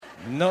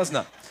No, it's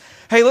not.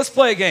 Hey, let's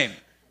play a game.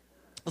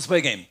 Let's play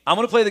a game. I'm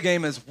going to play the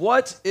game as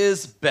what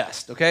is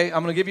best, okay?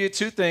 I'm going to give you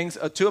two things,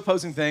 two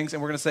opposing things,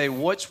 and we're going to say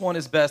which one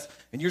is best,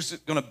 and you're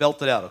just going to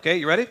belt it out, okay?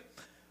 You ready?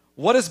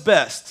 What is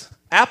best,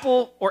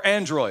 Apple or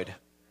Android?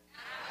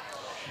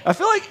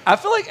 Apple. I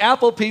feel like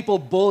Apple people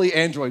bully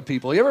Android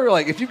people. You ever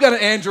if you've got an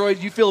Android,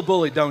 you feel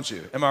bullied, don't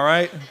you? Am I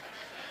right?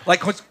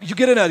 Like when you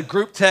get in a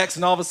group text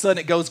and all of a sudden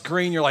it goes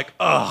green, you're like,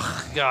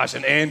 oh gosh,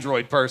 an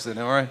Android person,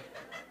 all right?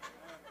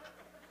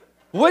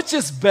 Which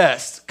is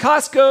best,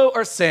 Costco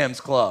or Sam's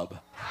Club?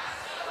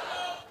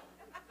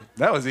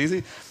 That was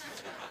easy.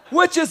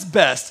 Which is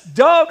best,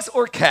 dogs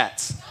or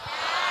cats?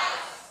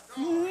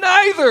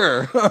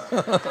 Neither.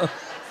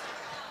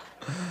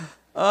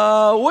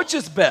 Which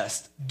is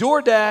best,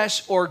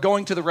 DoorDash or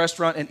going to the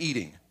restaurant and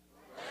eating?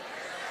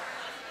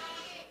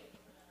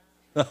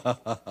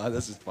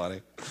 This is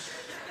funny.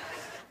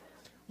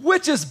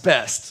 Which is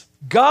best,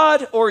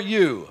 God or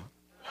you?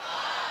 God.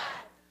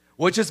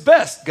 Which is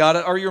best, God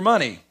or your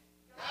money?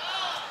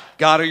 God.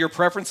 God or your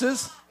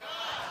preferences?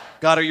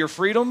 God or your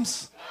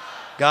freedoms?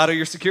 God or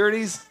your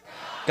securities?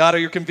 God or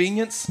your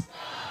convenience?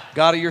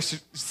 God or your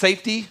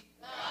safety?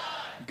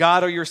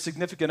 God or your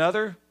significant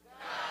other?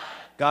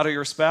 God or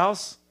your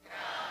spouse?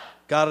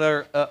 God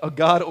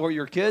or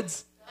your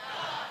kids?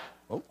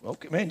 Oh,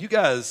 okay, man, you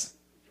guys,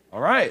 all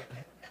right.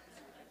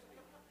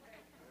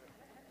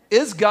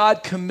 Is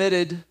God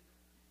committed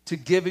to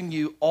giving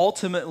you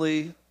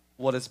ultimately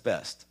what is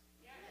best?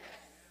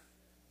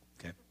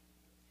 Okay.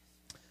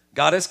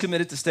 God is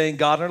committed to staying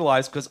God in our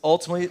lives because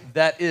ultimately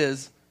that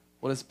is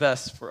what is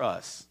best for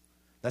us.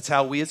 That's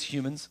how we as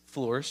humans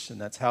flourish,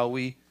 and that's how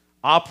we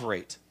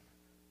operate.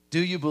 Do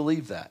you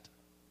believe that?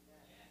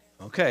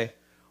 Okay.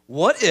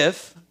 What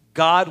if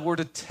God were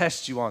to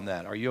test you on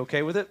that? Are you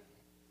okay with it?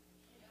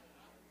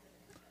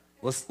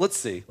 Let's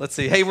see.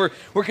 Hey, we're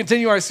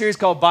continuing our series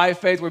called By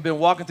Faith. We've been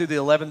walking through the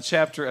 11th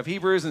chapter of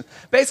Hebrews, and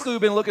basically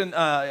we've been looking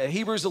at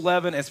Hebrews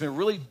 11, and it's been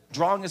really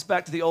drawing us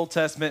back to the Old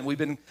Testament. We've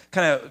been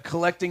kind of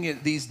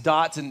collecting these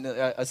dots and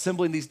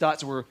assembling these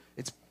dots where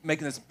it's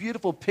making this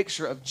beautiful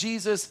picture of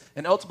Jesus,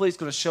 and ultimately it's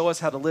going to show us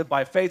how to live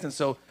by faith. And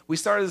so we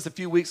started this a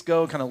few weeks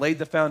ago and kind of laid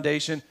the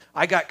foundation.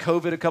 I got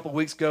COVID a couple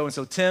weeks ago, and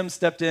so Tim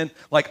stepped in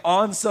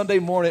on Sunday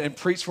morning and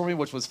preached for me,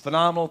 which was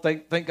phenomenal.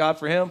 Thank God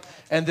for him.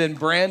 And then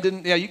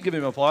Brandon, yeah, you can give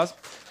him applause.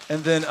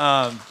 And then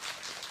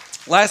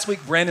last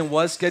week, Brandon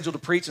was scheduled to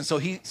preach, and so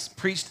he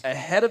preached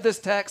ahead of this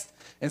text.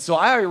 And so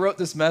I already wrote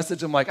this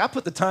message. I'm like, I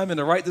put the time in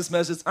to write this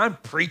message. I'm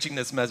preaching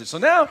this message. So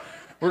now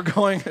we're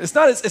going, it's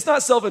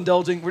not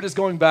self-indulging. We're just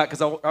going back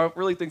because I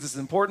really think this is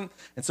important.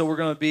 And so we're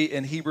going to be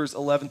in Hebrews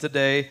 11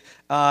 today.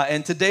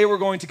 And today we're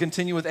going to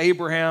continue with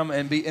Abraham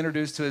and be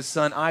introduced to his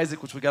son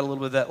Isaac, which we got a little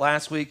bit of that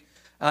last week.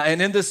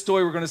 And in this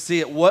story, we're going to see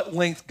at what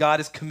length God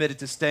is committed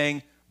to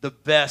staying the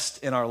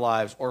best in our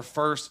lives or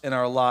first in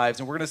our lives.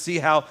 And we're going to see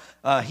how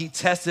he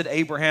tested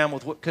Abraham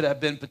with what could have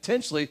been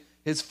potentially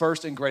his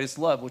first and greatest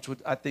love, which would,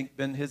 I think,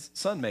 been his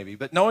son maybe.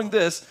 But knowing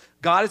this,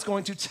 God is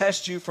going to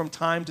test you from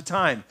time to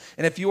time.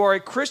 And if you are a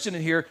Christian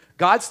in here,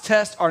 God's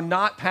tests are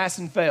not pass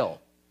and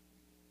fail.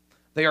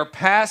 They are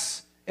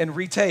pass and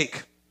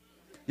retake.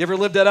 You ever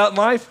lived that out in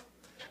life?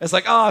 It's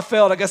like, I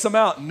failed, I guess I'm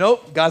out.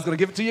 Nope, God's going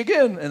to give it to you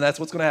again, and that's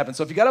what's going to happen.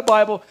 So if you got a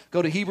Bible,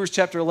 go to Hebrews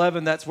chapter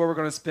 11. That's where we're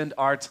going to spend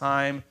our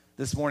time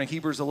this morning,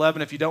 Hebrews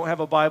 11. If you don't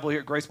have a Bible here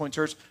at Grace Point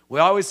Church, we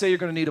always say you're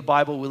going to need a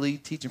Bible. We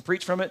lead, teach, and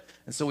preach from it.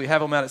 And so we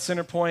have them out at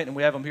Center Point, and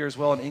we have them here as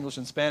well in English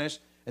and Spanish.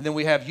 And then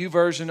we have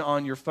YouVersion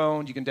on your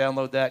phone. You can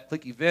download that,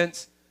 click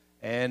events,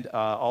 and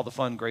all the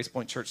fun Grace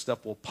Point Church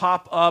stuff will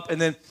pop up.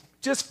 And then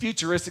just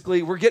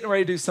futuristically, we're getting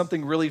ready to do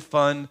something really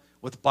fun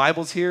with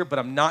Bibles here, but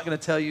I'm not going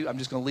to tell you. I'm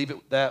just going to leave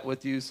that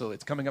with you. So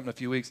it's coming up in a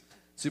few weeks.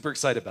 Super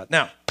excited about it.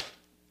 Now,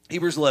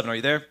 Hebrews 11, are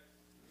you there?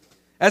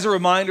 As a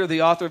reminder,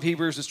 the author of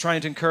Hebrews is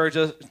trying to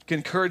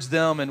encourage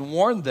them and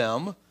warn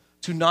them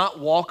to not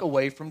walk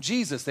away from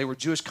Jesus. They were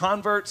Jewish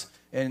converts,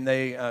 and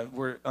they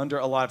were under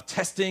a lot of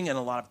testing and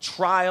a lot of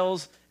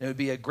trials. And it would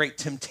be a great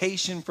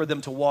temptation for them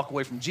to walk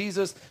away from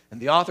Jesus.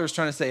 And the author is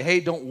trying to say, hey,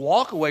 don't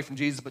walk away from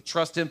Jesus, but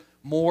trust him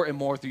more and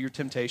more through your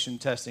temptation,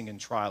 testing, and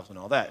trials and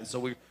all that. And so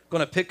we're going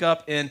to pick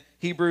up in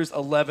Hebrews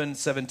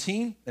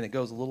 11:17, and it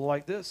goes a little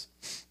like this.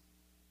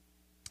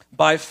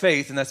 By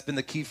faith, and that's been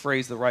the key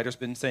phrase the writer's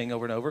been saying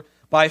over and over,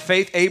 by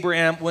faith,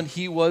 Abraham, when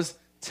he was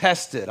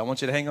tested, I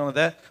want you to hang on to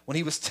that, when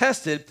he was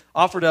tested,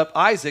 offered up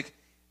Isaac,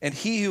 and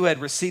he who had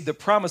received the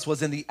promise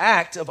was in the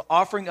act of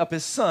offering up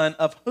his son,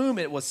 of whom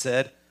it was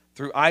said,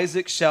 through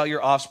Isaac shall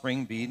your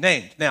offspring be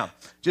named. Now,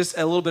 just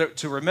a little bit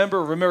to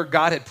remember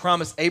God had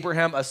promised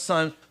Abraham a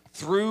son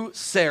through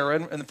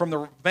Sarah, and from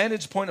the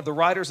vantage point of the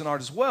writers and art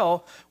as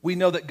well, we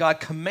know that God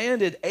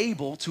commanded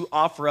Abel to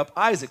offer up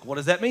Isaac. What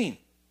does that mean?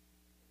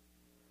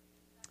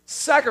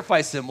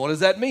 Sacrifice him. What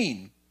does that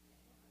mean?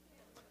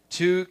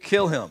 To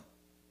kill him.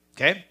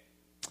 Okay?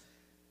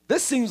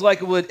 This seems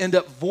like it would end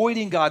up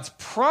voiding God's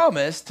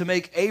promise to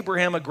make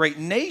Abraham a great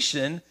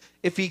nation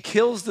if he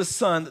kills the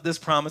son that this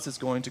promise is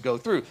going to go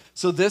through.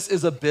 So this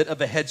is a bit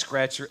of a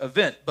head-scratcher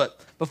event. But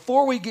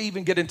before we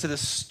even get into the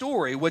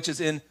story, which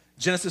is in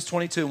Genesis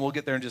 22, and we'll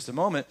get there in just a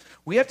moment,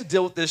 we have to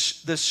deal with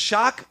this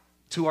shock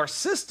to our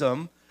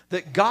system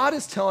that God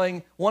is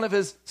telling one of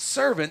his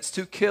servants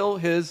to kill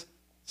his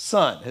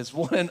son, his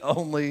one and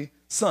only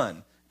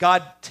son.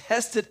 God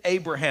tested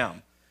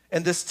Abraham,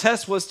 and this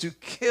test was to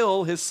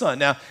kill his son.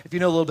 Now, if you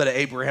know a little bit of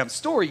Abraham's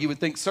story, you would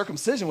think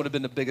circumcision would have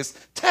been the biggest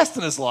test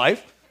in his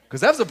life,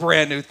 because that was a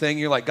brand new thing.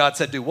 You're like, God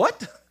said, do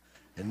what?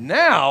 And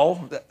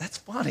now, that's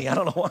funny. I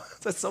don't know why.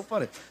 That's so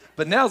funny.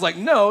 But now it's like,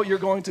 no, you're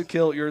going to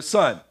kill your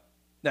son.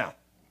 Now,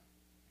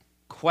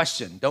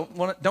 question.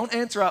 Don't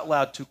answer out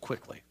loud too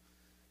quickly.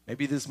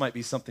 Maybe this might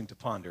be something to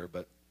ponder,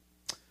 but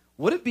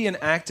would it be an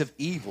act of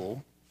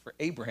evil for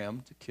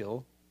Abraham to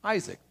kill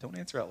Isaac? Don't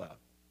answer out loud.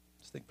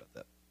 Just think about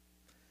that.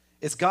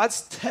 Is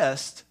God's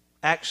test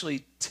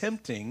actually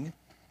tempting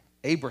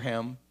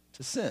Abraham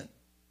to sin?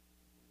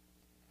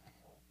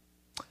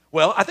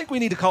 Well, I think we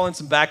need to call in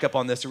some backup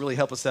on this to really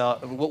help us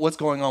out. What's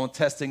going on with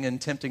testing and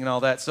tempting and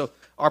all that. So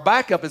our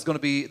backup is going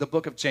to be the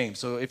book of James.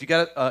 So if you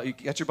got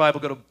your Bible,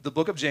 go to the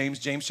book of James,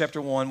 James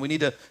chapter 1. We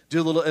need to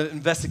do a little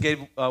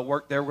investigative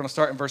work there. We're going to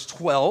start in verse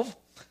 12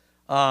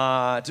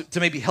 to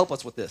maybe help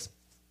us with this.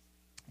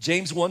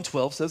 James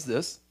 1:12 says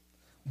this: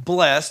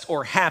 blessed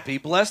or happy,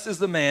 blessed is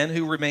the man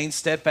who remains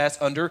steadfast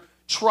under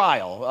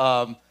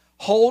trial.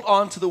 Hold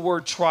on to the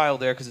word trial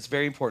there because it's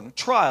very important.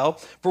 Trial,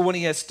 for when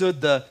he has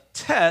stood the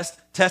test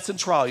and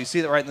trial. You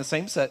see that right in the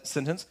same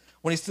sentence.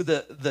 When he stood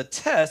the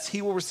test,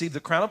 he will receive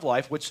the crown of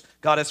life, which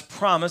God has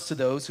promised to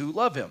those who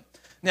love him.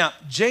 Now,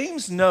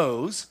 James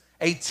knows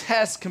a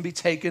test can be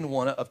taken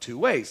one of two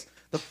ways.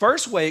 The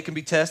first way it can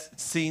be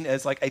seen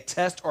as like a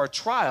test or a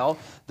trial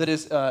that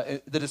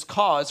is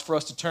cause for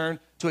us to turn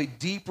to a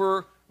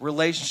deeper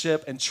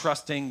relationship and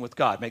trusting with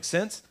God. Make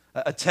sense?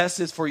 A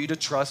test is for you to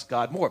trust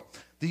God more.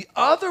 The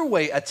other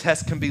way a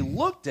test can be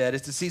looked at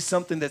is to see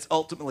something that's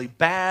ultimately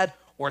bad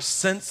or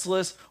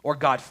senseless, or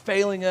God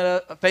failing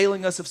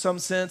us of some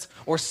sense,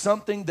 or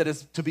something that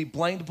is to be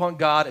blamed upon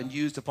God and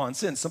used upon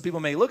sin. Some people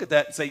may look at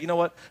that and say, you know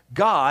what?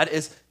 God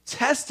is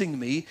testing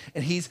me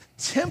and he's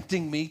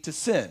tempting me to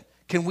sin.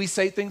 Can we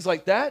say things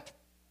like that?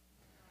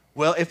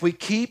 Well, if we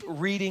keep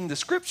reading the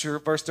scripture,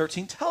 verse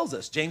 13 tells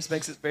us. James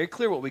makes it very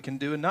clear what we can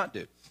do and not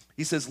do.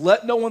 He says,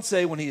 let no one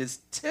say when he is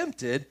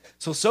tempted.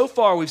 So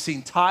far we've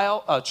seen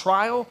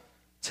trial,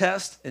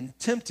 test, and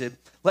tempted.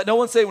 Let no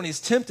one say when he's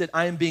tempted,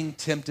 I am being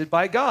tempted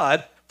by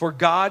God, for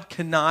God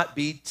cannot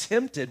be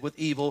tempted with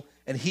evil,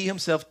 and he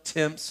himself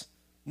tempts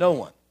no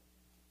one.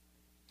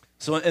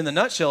 So in the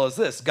nutshell is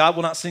this: God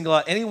will not single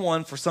out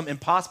anyone for some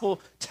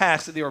impossible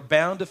task that they are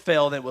bound to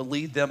fail that will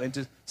lead them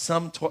into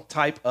some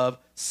type of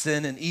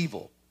sin and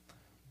evil.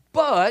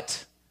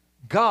 But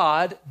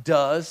God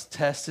does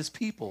test his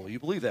people. You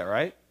believe that,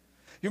 right?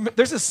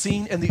 There's a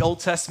scene in the Old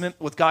Testament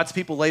with God's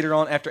people later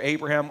on after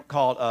Abraham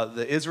called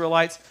the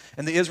Israelites.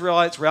 And the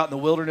Israelites were out in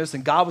the wilderness,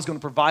 and God was going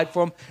to provide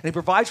for them. And he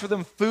provides for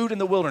them food in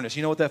the wilderness.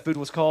 You know what that food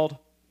was called?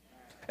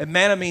 And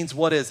manna means,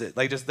 what is it?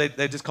 They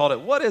just called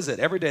it, what is it?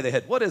 Every day they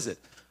had, what is it?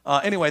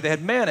 Anyway, they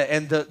had manna.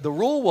 And the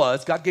rule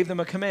was, God gave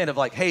them a command of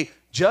like, hey,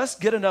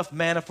 just get enough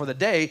manna for the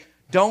day.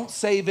 Don't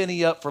save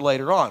any up for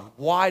later on.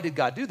 Why did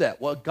God do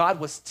that? Well, God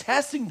was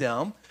testing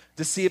them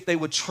to see if they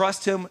would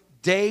trust him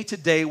day to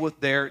day with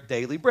their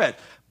daily bread.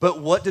 But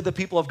what did the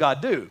people of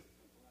God do?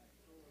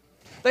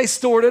 They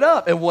stored it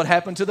up. And what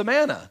happened to the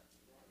manna?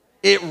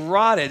 It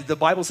rotted. The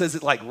Bible says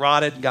it like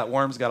rotted and got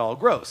worms, got all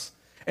gross.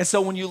 And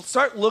so when you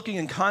start looking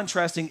and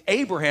contrasting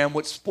Abraham,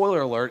 which,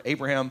 spoiler alert,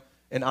 Abraham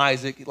and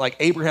Isaac, like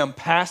Abraham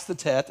passed the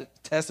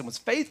test and was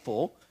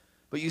faithful,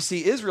 but you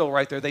see Israel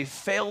right there, they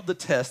failed the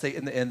test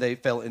and they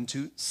fell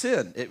into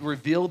sin. It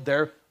revealed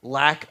their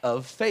lack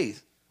of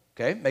faith.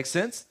 Okay, makes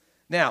sense?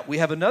 Now, we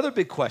have another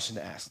big question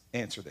to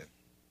answer then.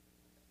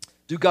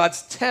 Do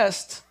God's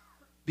tests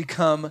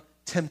become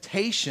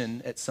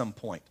temptation at some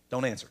point?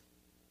 Don't answer.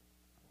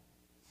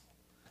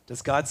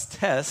 Does God's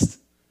test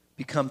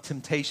become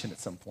temptation at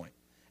some point?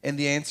 And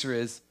the answer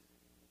is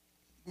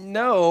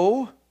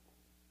no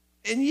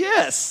and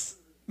yes,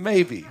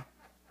 maybe.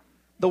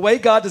 The way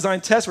God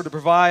designed tests were to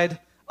provide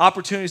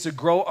opportunities to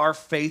grow our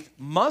faith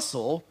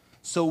muscle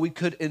so we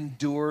could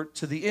endure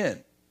to the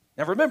end.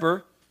 Now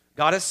remember,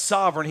 God is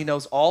sovereign. He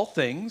knows all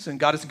things, and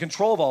God is in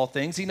control of all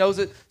things. He knows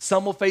that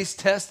some will face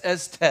test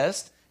as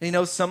test, and he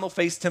knows some will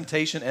face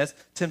temptation as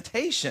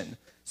temptation.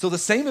 So the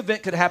same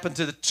event could happen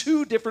to the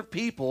two different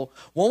people.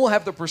 One will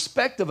have the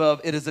perspective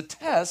of it is a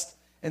test,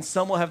 and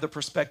some will have the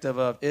perspective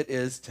of it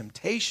is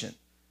temptation.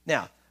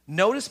 Now,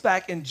 notice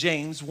back in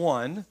James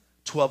 1,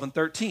 12 and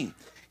 13.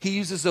 He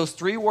uses those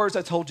three words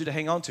I told you to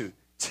hang on to: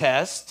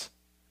 test,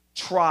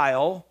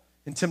 trial,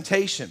 and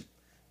temptation.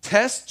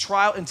 Test,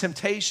 trial, and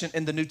temptation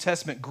in the New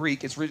Testament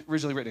Greek, it's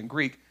originally written in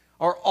Greek,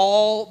 are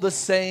all the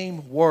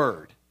same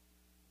word.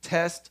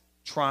 Test,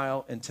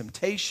 trial, and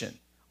temptation.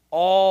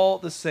 All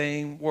the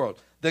same word.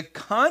 The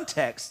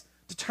context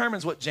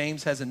determines what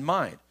James has in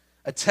mind.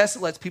 A test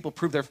that lets people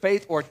prove their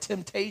faith, or a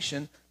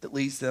temptation that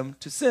leads them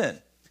to sin.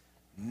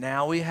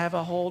 Now we have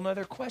a whole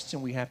other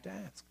question we have to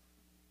ask.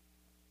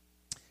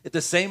 If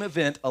the same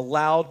event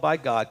allowed by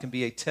God can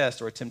be a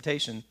test or a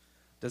temptation,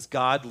 does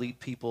God lead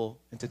people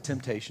into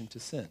temptation to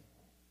sin?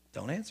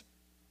 Don't answer.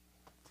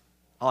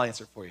 I'll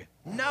answer for you.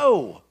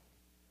 No.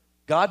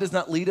 God does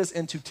not lead us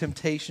into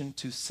temptation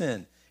to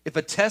sin. If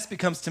a test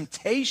becomes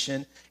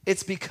temptation,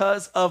 it's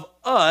because of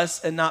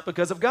us and not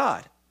because of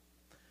God.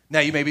 Now,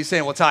 you may be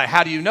saying, well, Ty,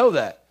 how do you know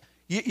that?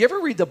 You ever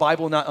read the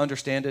Bible and not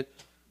understand it?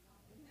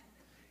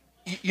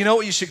 You know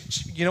what you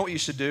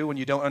should do when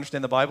you don't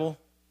understand the Bible?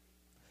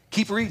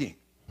 Keep reading.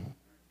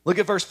 Look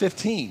at verse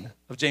 15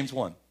 of James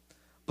 1.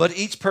 But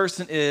each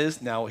person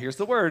is, now here's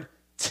the word,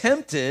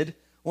 tempted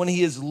when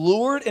he is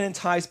lured and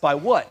enticed by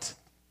what?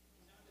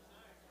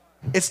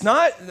 It's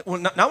not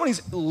when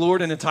he's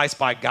lured and enticed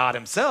by God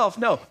himself.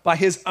 No, by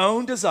his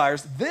own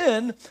desires.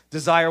 Then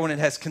desire, when it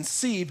has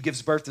conceived,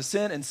 gives birth to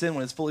sin, and sin,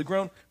 when it's fully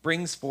grown,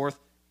 brings forth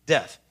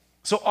death.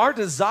 So our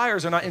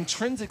desires are not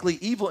intrinsically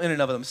evil in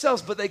and of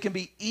themselves, but they can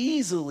be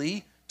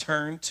easily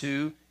turned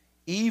to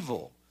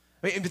evil.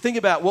 I mean, if you think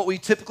about what we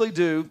typically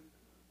do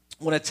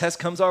when a test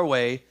comes our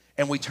way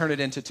and we turn it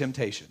into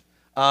temptation.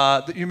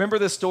 You remember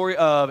the story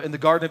of in the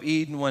Garden of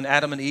Eden when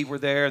Adam and Eve were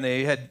there and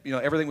they had,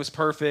 everything was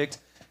perfect.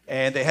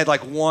 And they had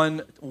like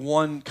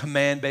one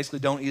command, basically,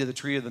 don't eat of the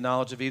tree of the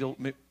knowledge of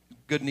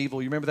good and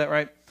evil. You remember that,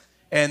 right?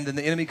 And then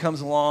the enemy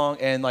comes along,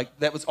 and like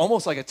that was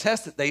almost like a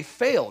test that they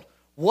failed.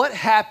 What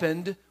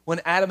happened when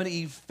Adam and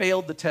Eve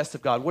failed the test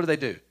of God? What did they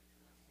do?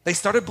 They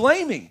started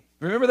blaming.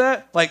 Remember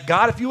that? Like,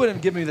 God, if you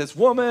wouldn't give me this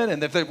woman,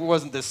 and if there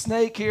wasn't this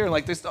snake here, and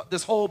like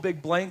this whole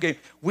big blame game.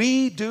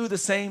 We do the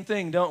same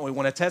thing, don't we?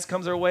 When a test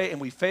comes our way and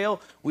we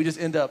fail, we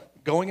just end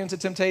up going into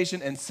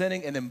temptation and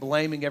sinning and then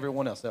blaming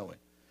everyone else, don't we?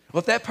 Well,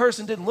 if that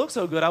person didn't look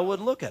so good, I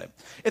wouldn't look at him.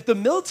 If the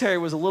military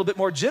was a little bit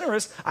more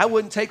generous, I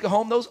wouldn't take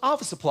home those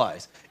office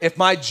supplies. If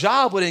my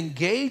job would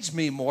engage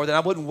me more, then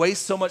I wouldn't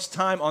waste so much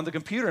time on the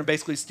computer and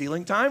basically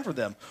stealing time from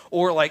them.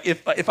 Or like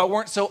if I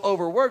weren't so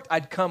overworked,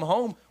 I'd come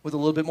home with a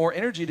little bit more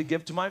energy to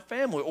give to my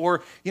family.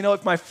 Or,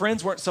 if my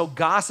friends weren't so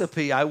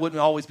gossipy, I wouldn't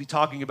always be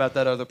talking about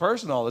that other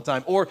person all the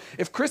time. Or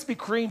if Krispy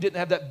Kreme didn't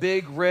have that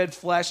big red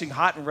flashing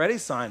hot and ready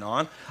sign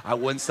on, I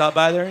wouldn't stop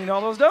by there and eat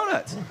all those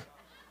donuts.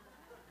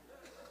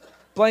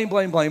 Blame.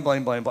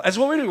 That's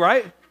what we do,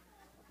 right?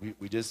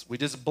 We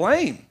just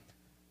blame.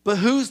 But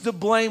who's to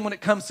blame when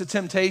it comes to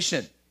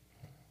temptation?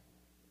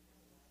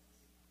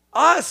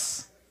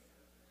 Us.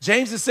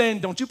 James is saying,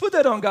 don't you put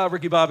that on God,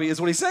 Ricky Bobby, is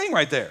what he's saying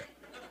right there.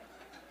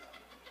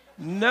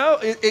 No,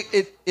 it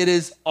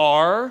is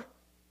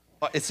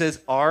it says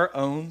our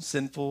own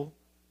sinful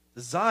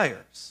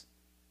desires.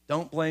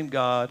 Don't blame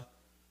God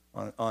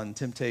on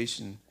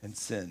temptation and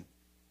sin.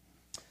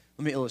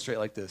 Let me illustrate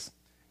like this.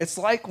 It's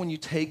like when you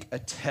take a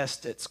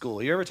test at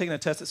school. You ever taken a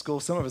test at school?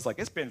 Some of us like,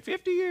 it's been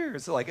 50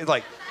 years. You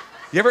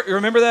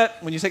remember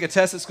that? When you take a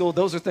test at school,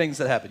 those are things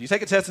that happen. You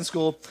take a test in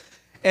school,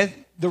 and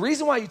the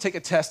reason why you take a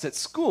test at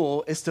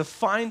school is to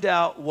find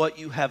out what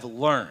you have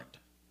learned,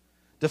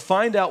 to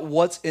find out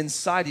what's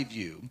inside of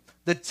you.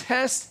 The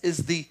test is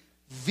the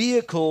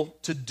vehicle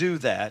to do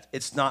that.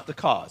 It's not the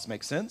cause.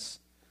 Make sense?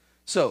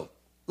 So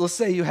let's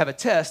say you have a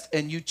test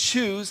and you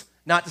choose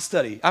not to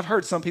study. I've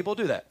heard some people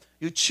do that.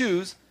 You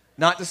choose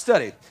not to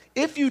study.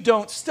 If you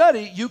don't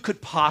study, you could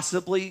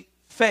possibly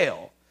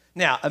fail.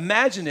 Now,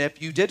 imagine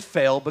if you did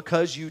fail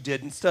because you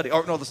didn't study.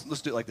 Or no,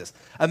 let's do it like this.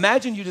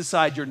 Imagine you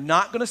decide you're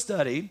not going to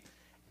study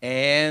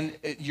and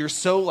you're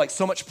so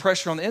much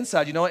pressure on the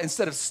inside. You know what?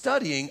 Instead of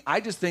studying,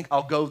 I just think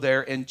I'll go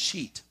there and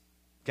cheat.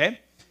 Okay?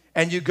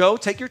 And you go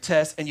take your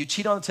test and you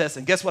cheat on the test,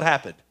 and guess what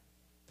happened?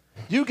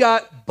 You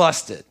got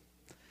busted.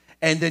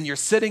 And then you're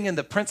sitting in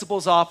the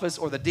principal's office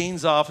or the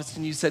dean's office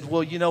and you said,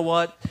 well, you know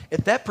what?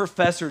 If that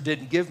professor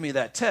didn't give me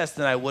that test,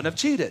 then I wouldn't have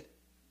cheated.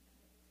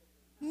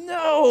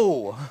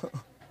 No.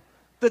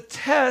 The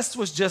test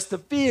was just the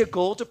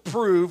vehicle to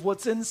prove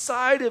what's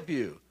inside of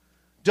you.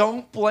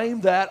 Don't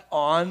blame that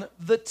on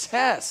the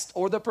test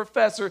or the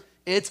professor.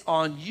 It's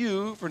on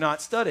you for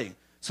not studying.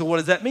 So what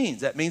does that mean?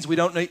 That means we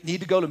don't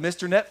need to go to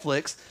Mr.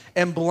 Netflix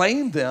and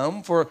blame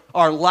them for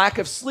our lack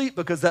of sleep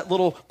because that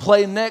little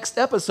play next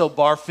episode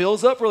bar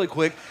fills up really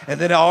quick and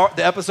then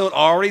the episode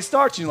already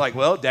starts. And you're like,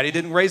 well, Daddy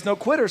didn't raise no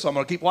quitter, so I'm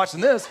going to keep watching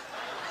this.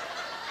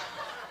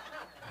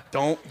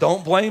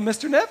 Don't blame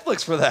Mr.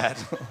 Netflix for that.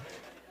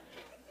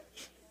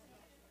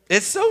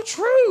 It's so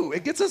true.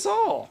 It gets us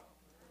all.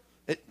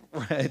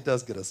 It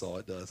does get us all.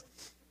 It does.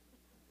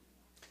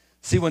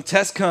 See, when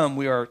tests come,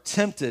 we are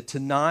tempted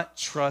to not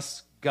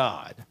trust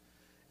God.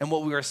 And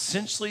what we are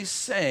essentially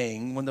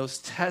saying when those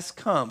tests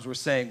comes, we're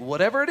saying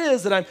whatever it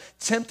is that I'm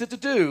tempted to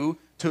do,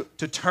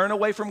 to turn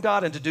away from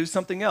God and to do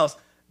something else,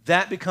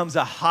 that becomes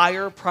a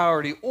higher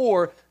priority,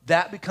 or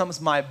that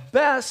becomes my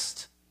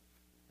best,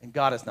 and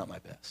God is not my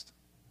best.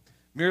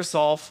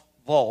 mIROSLAV,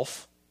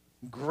 vOLF,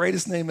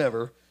 greatest name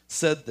ever,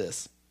 said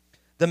this: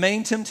 the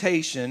main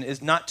temptation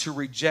is not to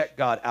reject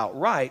God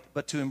outright,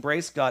 but to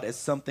embrace God as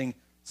something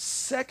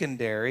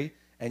secondary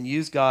and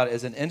use God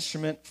as an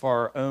instrument for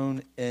our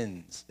own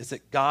ends. Is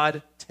that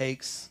God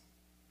takes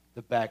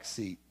the back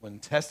seat. When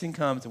testing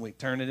comes and we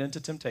turn it into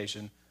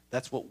temptation,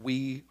 that's what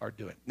we are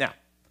doing. Now,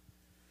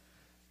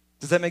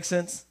 does that make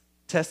sense?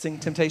 Testing,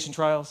 temptation,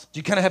 trials? Do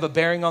you kind of have a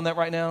bearing on that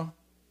right now?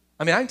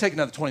 I mean, I can take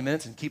another 20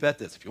 minutes and keep at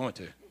this if you want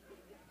to. All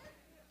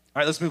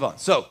right, let's move on.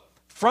 So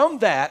from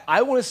that,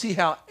 I want to see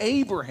how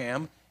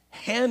Abraham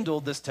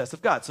handled this test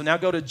of God. So now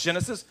go to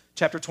Genesis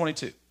chapter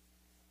 22. I'm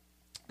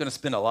going to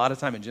spend a lot of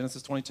time in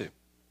Genesis 22.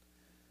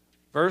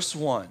 Verse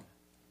 1.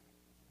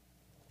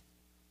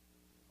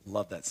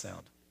 Love that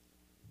sound.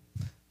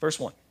 Verse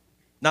 1.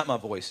 Not my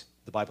voice,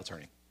 the Bible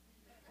turning.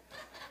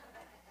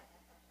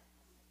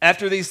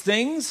 After these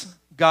things,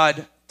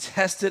 God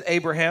tested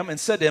Abraham and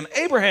said to him,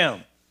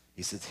 Abraham.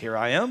 He says, here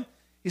I am.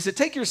 He said,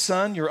 take your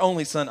son, your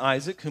only son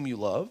Isaac, whom you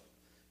love,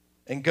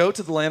 and go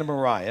to the land of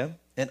Moriah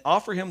and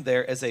offer him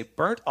there as a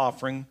burnt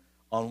offering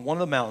on one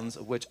of the mountains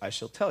of which I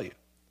shall tell you.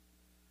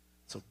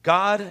 So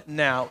God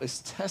now is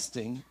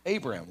testing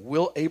Abraham.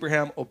 Will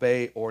Abraham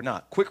obey or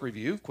not? Quick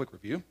review.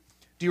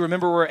 Do you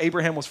remember where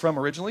Abraham was from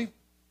originally?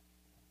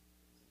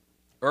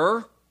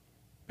 Ur?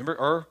 Remember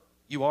Ur?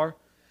 You are?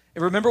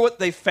 And remember what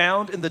they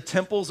found in the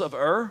temples of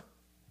Ur?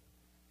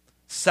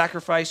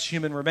 Sacrificed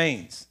human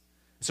remains.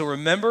 So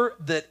remember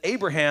that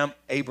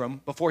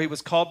Abram, before he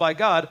was called by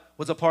God,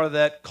 was a part of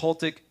that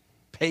cultic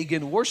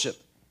pagan worship.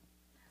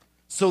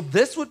 So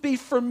this would be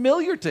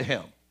familiar to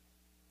him.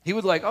 He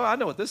would like, oh, I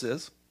know what this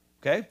is.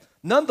 Okay?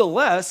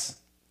 Nonetheless,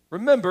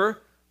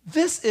 remember,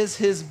 this is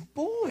his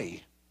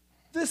boy.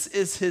 This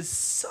is his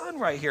son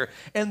right here.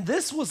 And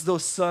this was the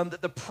son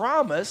that the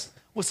promise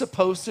was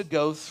supposed to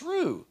go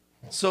through.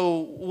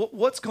 So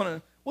what's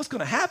going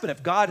to happen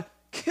if God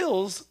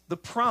kills the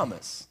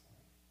promise?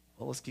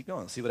 Well, let's keep going.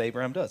 Let's see what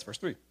Abraham does. Verse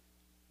 3.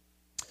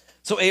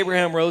 So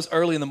Abraham rose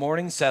early in the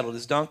morning, saddled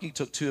his donkey,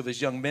 took 2 of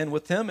his young men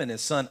with him and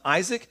his son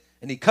Isaac,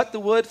 and he cut the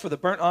wood for the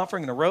burnt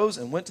offering and arose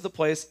and went to the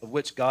place of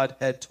which God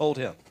had told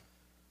him.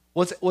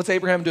 What's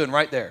Abraham doing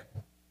right there?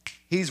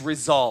 He's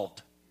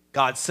resolved.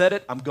 God said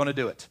it, I'm going to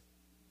do it.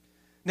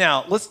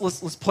 Now, let's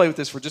play with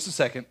this for just a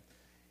second.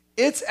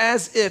 It's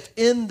as if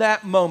in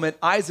that moment,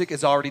 Isaac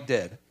is already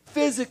dead.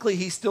 Physically,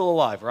 he's still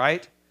alive,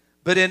 right?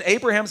 But in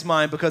Abraham's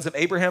mind, because of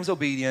Abraham's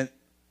obedience,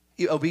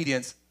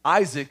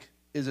 Isaac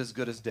is as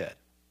good as dead.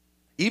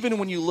 Even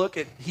when you look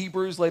at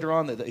Hebrews later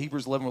on, the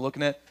Hebrews 11 we're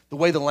looking at, the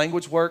way the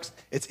language works,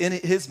 it's in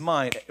his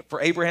mind. For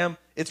Abraham,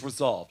 it's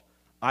resolved.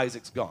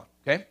 Isaac's gone,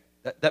 okay?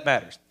 That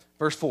matters.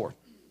 Verse 4.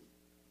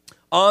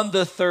 On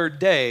the third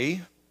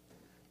day,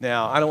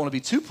 now I don't want to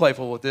be too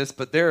playful with this,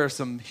 but there are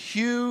some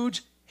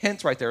huge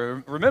hints right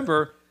there.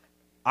 Remember,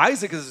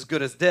 Isaac is as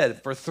good as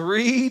dead for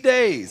 3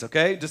 days,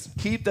 okay? Just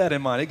keep that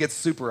in mind. It gets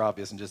super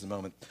obvious in just a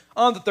moment.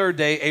 On the third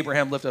day,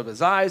 Abraham lifted up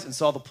his eyes and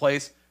saw the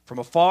place from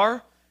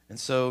afar. And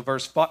so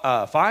verse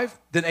 5,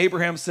 then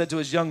Abraham said to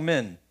his young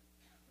men,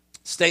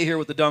 stay here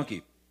with the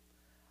donkey.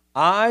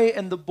 I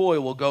and the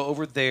boy will go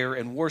over there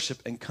and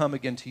worship and come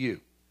again to you.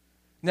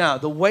 Now,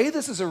 the way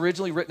this is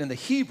originally written in the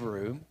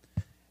Hebrew,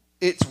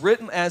 it's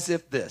written as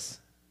if this.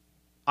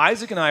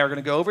 Isaac and I are going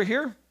to go over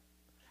here,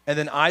 and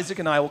then Isaac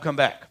and I will come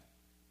back.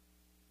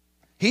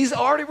 He's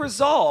already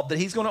resolved that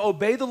he's going to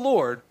obey the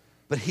Lord,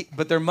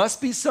 but there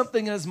must be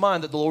something in his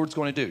mind that the Lord's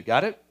going to do.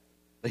 Got it?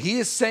 But he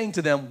is saying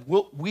to them,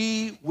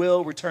 we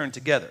will return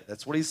together.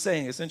 That's what he's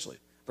saying essentially.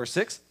 Verse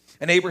 6,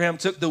 and Abraham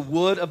took the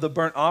wood of the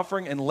burnt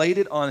offering and laid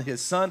it on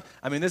his son.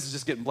 I mean, this is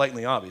just getting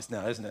blatantly obvious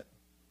now, isn't it?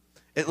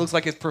 It looks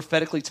like it's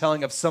prophetically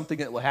telling of something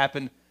that will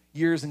happen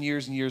years and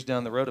years and years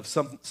down the road, of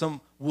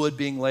some wood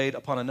being laid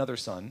upon another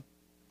son.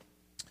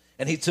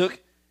 And he took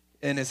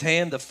in his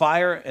hand the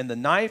fire and the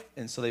knife,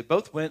 and so they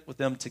both went with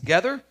them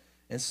together.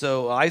 And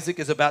so Isaac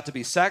is about to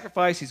be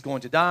sacrificed. He's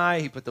going to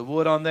die. He put the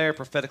wood on there,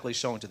 prophetically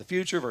showing to the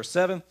future. Verse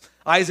 7,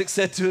 Isaac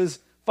said to his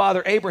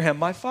father Abraham,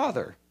 my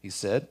father, he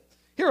said.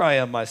 Here I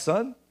am, my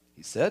son,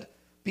 he said.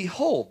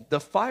 Behold, the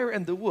fire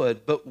and the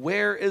wood, but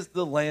where is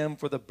the lamb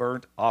for the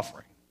burnt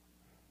offering?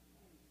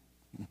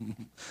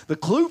 The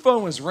clue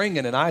phone was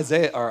ringing, and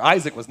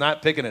Isaac was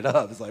not picking it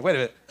up. It's like, wait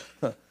a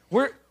minute,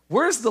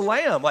 where's the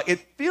lamb? Like, it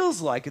feels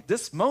like at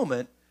this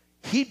moment,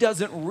 he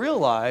doesn't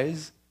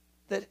realize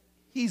that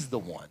he's the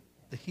one,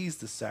 that he's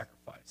the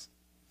sacrifice.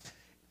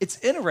 It's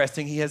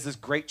interesting, he has this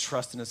great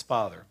trust in his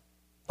father,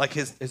 like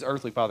his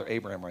earthly father,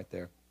 Abraham, right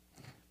there.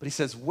 But he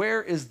says,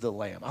 where is the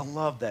lamb? I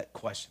love that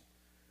question.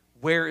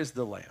 Where is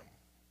the lamb?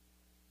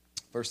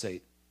 Verse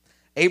 8,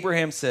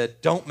 Abraham said,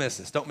 don't miss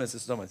this, don't miss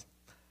this, don't miss this.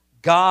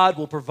 God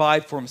will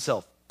provide for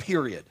himself,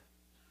 period.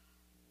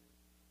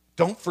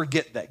 Don't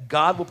forget that.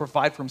 God will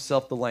provide for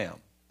himself the lamb.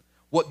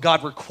 What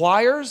God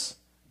requires,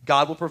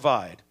 God will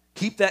provide.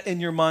 Keep that in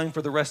your mind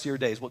for the rest of your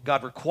days. What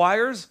God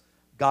requires,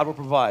 God will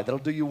provide. That'll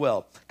do you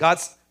well.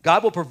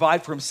 God will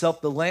provide for himself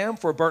the lamb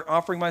for a burnt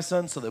offering, my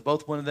son, so they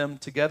both wanted them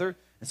together.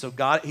 And so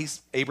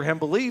Abraham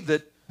believed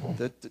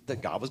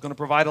that God was going to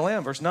provide a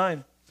lamb. Verse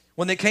 9,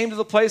 when they came to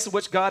the place of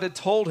which God had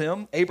told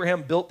him,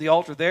 Abraham built the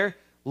altar there,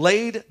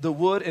 laid the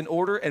wood in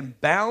order, and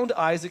bound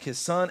Isaac his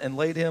son and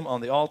laid him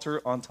on the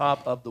altar on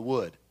top of the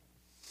wood.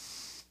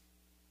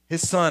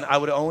 His son, I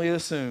would only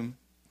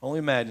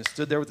imagine,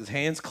 stood there with his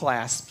hands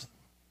clasped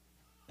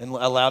and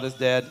allowed his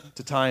dad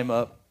to tie him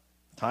up,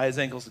 tie his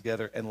ankles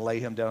together, and lay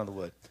him down on the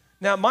wood.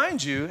 Now,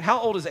 mind you, how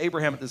old is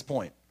Abraham at this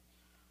point?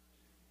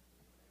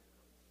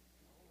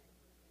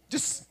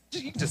 Just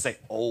You can just say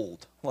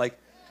old. Like,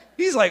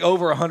 he's like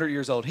over 100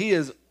 years old. He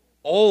is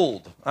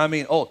old. I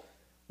mean, old.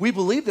 We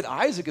believe that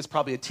Isaac is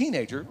probably a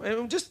teenager.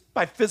 And just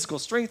by physical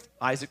strength,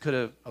 Isaac could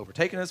have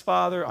overtaken his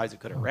father. Isaac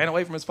could have ran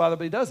away from his father,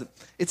 but he doesn't.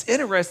 It's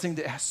interesting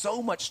that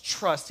so much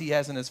trust he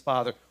has in his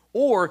father,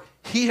 or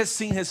he has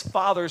seen his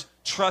father's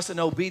trust and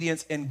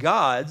obedience in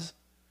God's,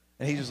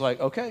 and he's just like,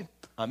 okay,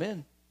 I'm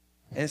in.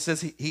 And it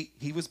says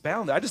he was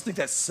bound there. I just think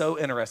that's so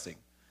interesting.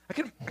 I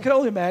can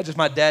only imagine if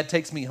my dad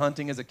takes me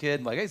hunting as a kid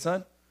and like, hey,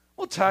 son,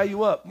 we'll tie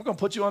you up. We're going to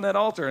put you on that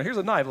altar, and here's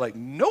a knife. Like,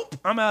 nope,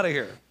 I'm out of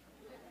here.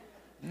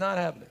 Not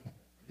happening.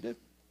 He did.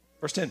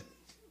 Verse 10.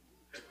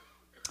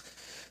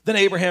 Then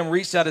Abraham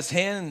reached out his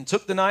hand and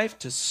took the knife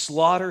to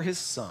slaughter his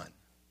son.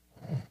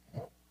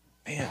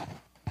 Man.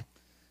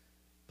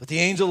 But the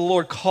angel of the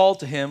Lord called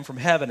to him from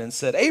heaven and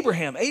said,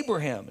 Abraham,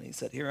 Abraham. And he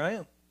said, here I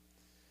am.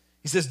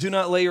 He says, do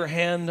not lay your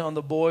hand on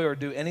the boy or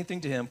do anything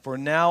to him, for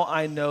now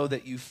I know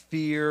that you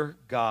fear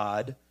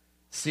God,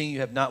 seeing you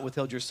have not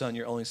withheld your son,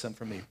 your only son,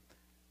 from me.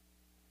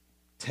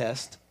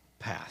 Test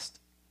passed.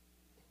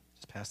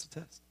 Just passed the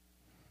test.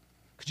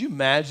 Could you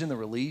imagine the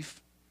relief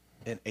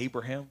in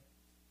Abraham?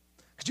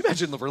 Could you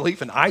imagine the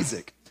relief in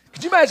Isaac?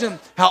 Could you imagine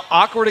how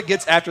awkward it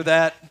gets after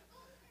that?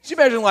 Could you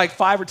imagine like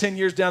 5 or 10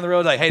 years down the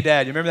road, like, hey,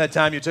 Dad, you remember that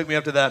time you took me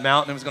up to that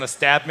mountain and was going to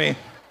stab me?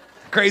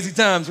 Crazy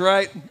times,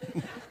 right?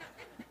 Could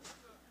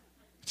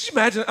you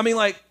imagine? I mean,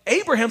 like,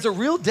 Abraham's a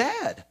real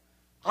dad.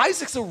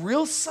 Isaac's a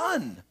real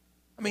son.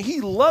 I mean,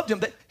 he loved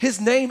him.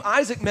 His name,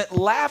 Isaac, meant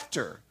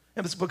laughter.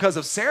 And it's because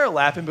of Sarah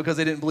laughing because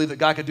they didn't believe that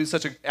God could do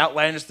such an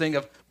outlandish thing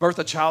of birth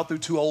a child through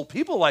 2 old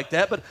people like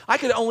that. But I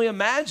could only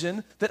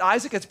imagine that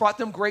Isaac has brought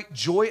them great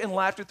joy and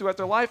laughter throughout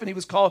their life, and he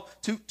was called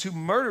to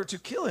murder, to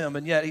kill him,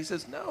 and yet he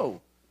says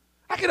no.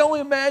 I could only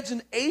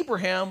imagine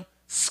Abraham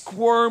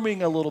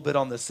squirming a little bit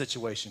on this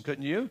situation,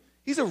 couldn't you?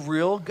 He's a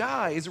real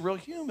guy. He's a real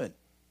human.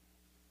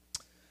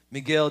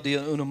 Miguel de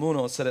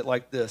Unamuno said it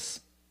like this.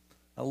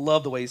 I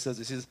love the way he says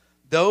this. He says,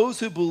 those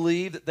who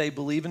believe that they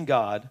believe in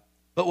God,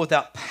 but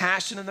without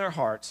passion in their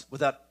hearts,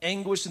 without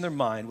anguish in their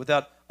mind,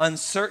 without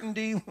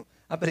uncertainty,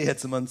 I bet he had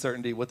some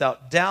uncertainty,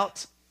 without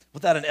doubt,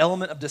 without an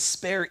element of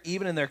despair,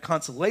 even in their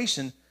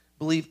consolation,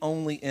 believe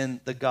only in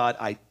the God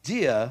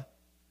idea,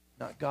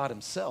 not God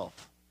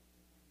himself.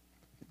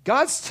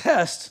 God's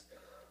tests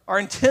are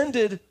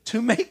intended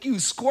to make you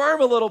squirm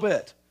a little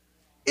bit.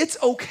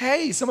 It's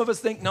okay. Some of us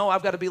think, no,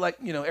 I've got to be like,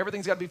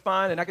 everything's got to be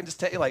fine, and I can just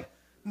tell you, like,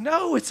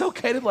 no, it's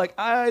okay to be like,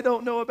 I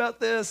don't know about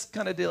this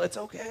kind of deal. It's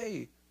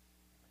okay.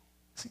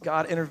 See,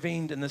 God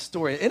intervened in this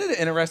story. Isn't it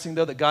interesting,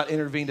 though, that God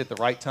intervened at the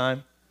right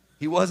time?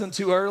 He wasn't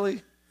too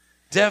early.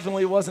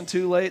 Definitely wasn't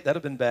too late. That'd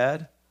have been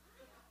bad.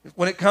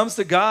 When it comes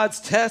to God's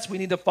test, we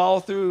need to follow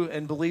through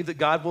and believe that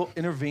God will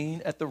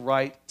intervene at the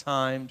right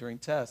time during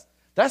tests.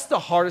 That's the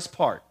hardest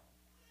part,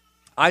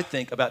 I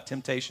think, about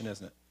temptation,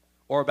 isn't it?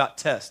 Or about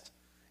test,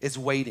 is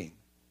waiting.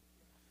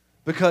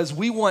 Because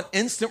we want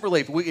instant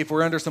relief. If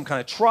we're under some kind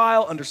of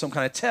trial, under some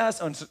kind of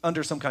test,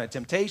 under some kind of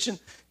temptation,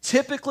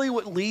 typically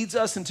what leads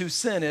us into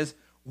sin is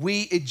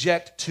we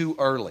eject too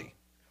early.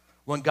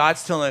 When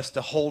God's telling us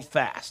to hold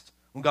fast.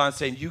 When God's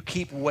saying, you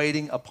keep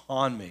waiting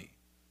upon me.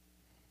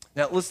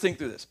 Now, let's think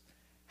through this.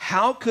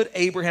 How could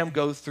Abraham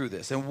go through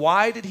this? And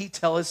why did he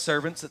tell his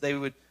servants that they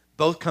would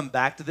both come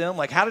back to them?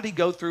 Like, how did he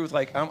go through with,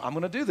 like, I'm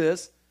going to do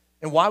this?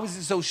 And why was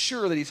he so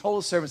sure that he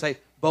told his servants, hey,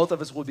 both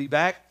of us will be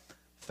back?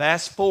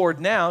 Fast forward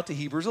now to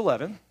Hebrews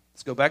 11.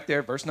 Let's go back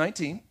there, verse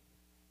 19.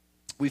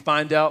 We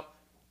find out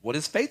what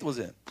his faith was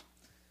in. It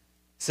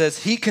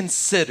says, he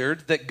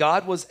considered that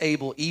God was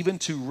able even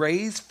to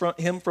raise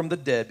him from the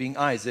dead, being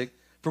Isaac,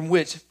 from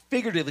which,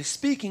 figuratively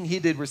speaking, he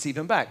did receive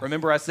him back.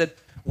 Remember I said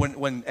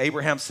when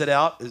Abraham set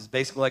out, it was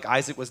basically like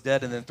Isaac was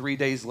dead, and then 3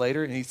 days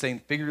later, and he's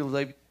saying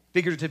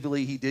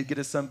figuratively he did get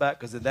his son back,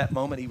 because at that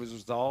moment he was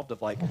resolved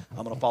of like,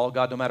 I'm going to follow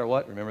God no matter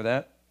what. Remember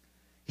that?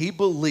 He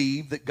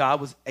believed that God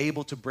was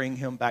able to bring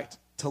him back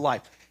to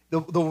life. The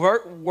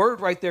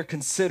word right there,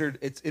 considered,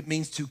 it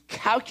means to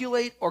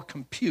calculate or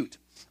compute.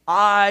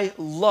 I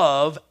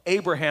love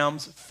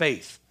Abraham's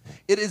faith.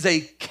 It is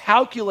a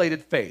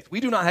calculated faith. We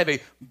do not have a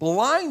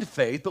blind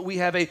faith, but we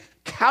have a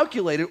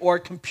calculated or a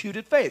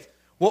computed faith.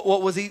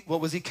 What was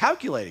he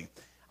calculating?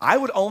 I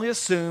would only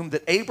assume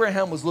that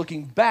Abraham was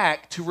looking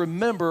back to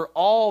remember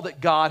all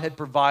that God had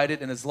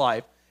provided in his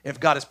life. If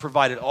God has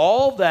provided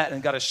all that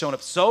and God has shown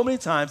up so many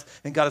times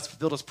and God has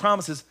fulfilled his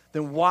promises,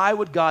 then why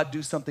would God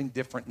do something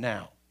different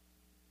now?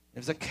 It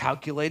was a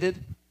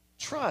calculated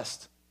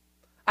trust.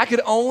 I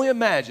could only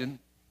imagine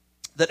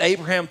that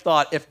Abraham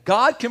thought, if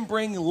God can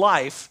bring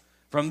life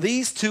from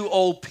these 2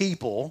 old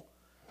people,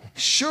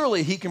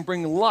 surely he can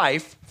bring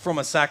life from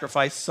a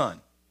sacrificed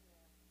son.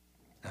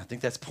 And I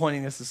think that's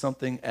pointing us to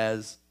something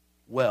as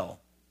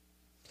well.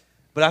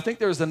 But I think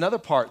there's another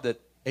part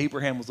that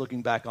Abraham was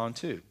looking back on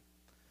too.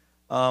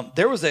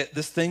 There was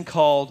this thing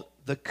called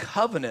the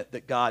covenant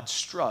that God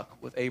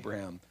struck with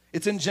Abraham.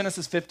 It's in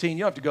Genesis 15.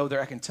 You don't have to go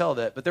there. I can tell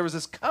that. But there was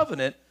this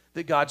covenant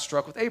that God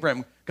struck with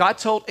Abraham. God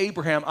told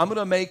Abraham, I'm going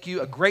to make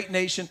you a great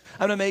nation.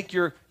 I'm going to make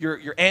your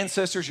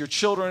ancestors, your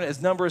children,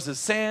 as numbers as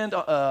sand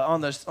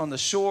on the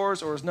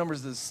shores, or as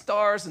numbers as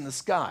stars in the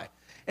sky.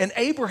 And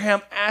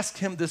Abraham asked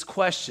him this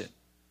question.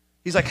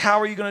 He's like, how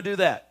are you going to do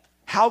that?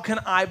 How can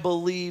I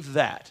believe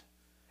that?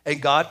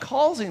 And God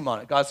calls him on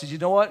it. God says, you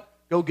know what?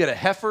 Go get a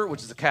heifer,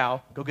 which is a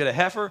cow. Go get a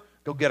heifer.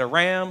 Go get a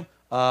ram.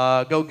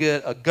 Go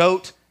get a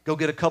goat. Go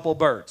get a couple of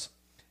birds.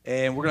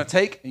 And we're going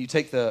to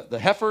take the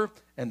heifer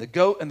and the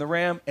goat and the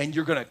ram, and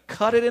you're going to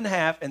cut it in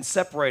half and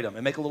separate them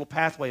and make a little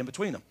pathway in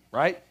between them,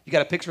 right? You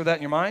got a picture of that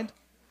in your mind?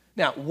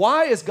 Now,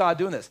 why is God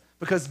doing this?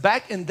 Because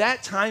back in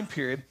that time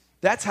period,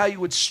 that's how you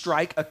would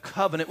strike a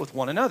covenant with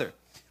one another.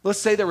 Let's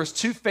say there was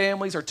two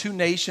families or two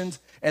nations,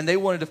 and they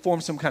wanted to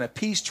form some kind of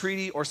peace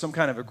treaty or some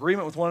kind of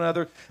agreement with one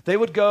another. They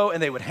would go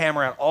and they would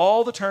hammer out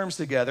all the terms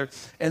together,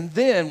 and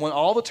then when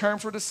all the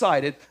terms were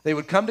decided, they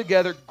would come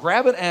together,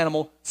 grab an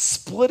animal,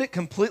 split it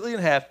completely in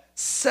half,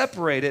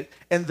 separate it,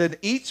 and then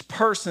each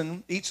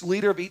person, each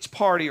leader of each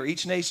party or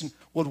each nation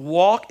would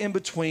walk in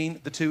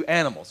between the two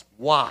animals.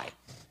 Why?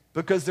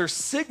 Because they're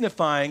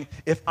signifying,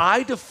 if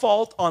I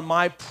default on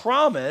my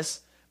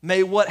promise,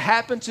 may what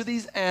happened to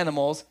these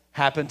animals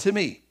happen to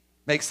me.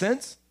 Make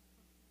sense?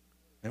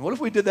 And what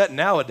if we did that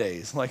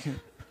nowadays? Like,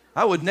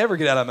 I would never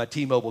get out of my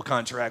T-Mobile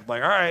contract.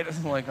 Like, all right,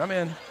 I'm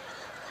in.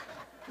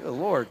 Good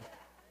Lord.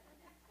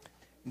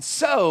 And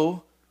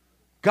so,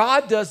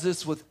 God does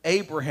this with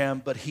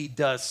Abraham, but he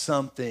does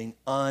something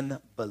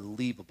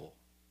unbelievable.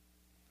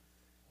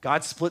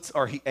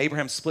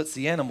 Abraham splits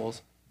the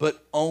animals,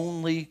 but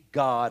only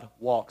God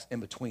walks in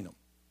between them.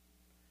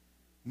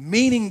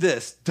 Meaning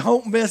this,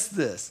 don't miss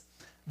this.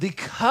 The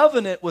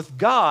covenant with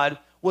God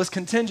was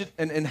contingent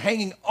and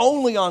hanging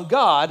only on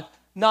God,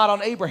 not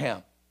on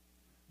Abraham.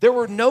 There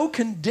were no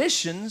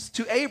conditions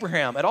to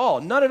Abraham at all,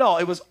 none at all.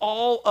 It was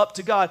all up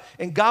to God.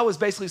 And God was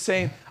basically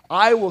saying,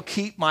 I will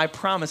keep my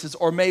promises,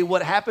 or may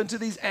what happened to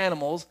these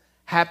animals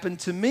happen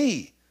to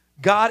me.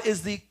 God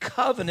is the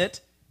covenant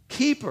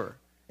keeper.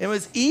 And it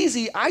was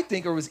easy, I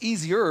think, or it was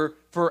easier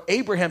for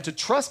Abraham to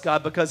trust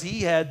God because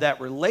he had that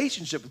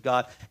relationship with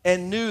God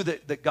and knew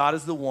that God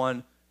is the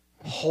one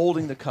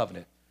holding the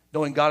covenant,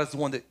 knowing God is the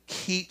one that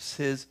keeps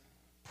his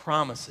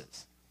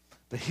promises.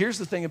 But here's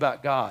the thing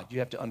about God you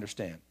have to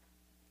understand.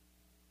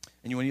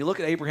 And when you look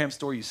at Abraham's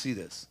story, you see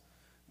this.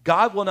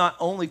 God will not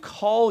only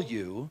call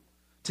you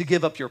to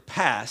give up your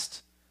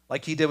past,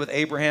 like he did with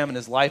Abraham and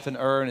his life in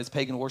Ur and his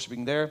pagan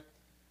worshiping there,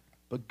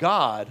 but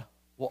God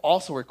will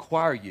also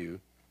require you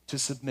to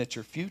submit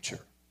your future.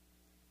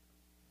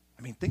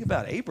 I mean, think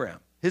about Abraham.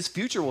 His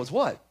future was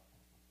what?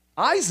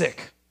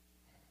 Isaac.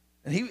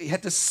 And he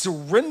had to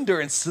surrender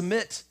and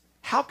submit.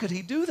 How could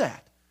he do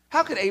that?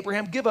 How could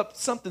Abraham give up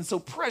something so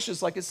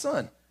precious like his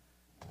son?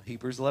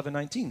 Hebrews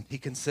 11:19. He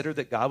considered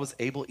that God was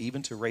able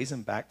even to raise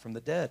him back from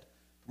the dead,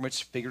 from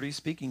which, figuratively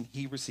speaking,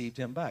 he received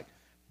him back.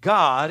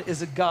 God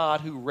is a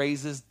God who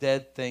raises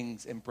dead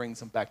things and brings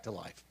them back to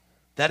life.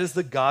 That is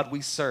the God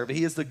we serve.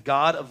 He is the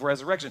God of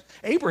resurrection.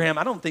 Abraham,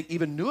 I don't think,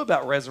 even knew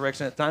about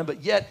resurrection at the time,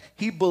 but yet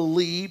he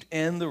believed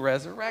in the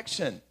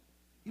resurrection.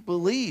 He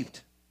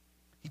believed.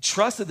 He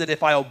trusted that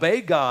if I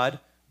obeyed God,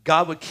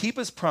 God would keep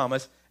his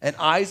promise and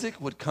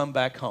Isaac would come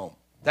back home.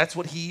 That's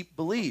what he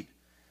believed.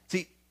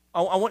 See,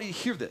 I want you to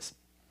hear this.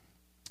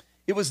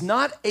 It was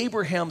not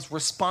Abraham's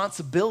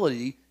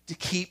responsibility to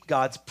keep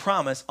God's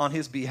promise on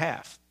his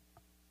behalf.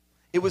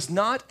 It was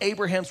not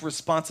Abraham's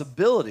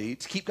responsibility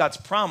to keep God's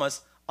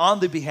promise on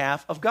the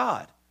behalf of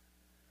God.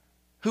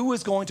 Who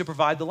was going to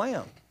provide the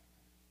lamb?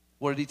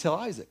 What did he tell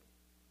Isaac?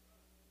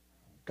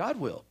 God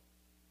will.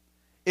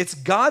 It's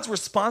God's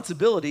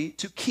responsibility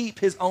to keep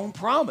his own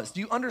promise. Do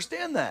you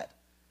understand that?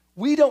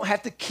 We don't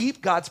have to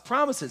keep God's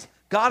promises.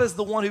 God is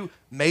the one who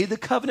made the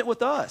covenant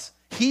with us.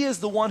 He is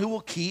the one who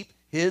will keep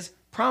his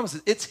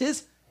promises. It's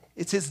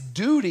his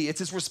duty, it's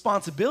his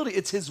responsibility,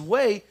 it's his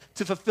way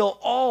to fulfill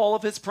all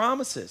of his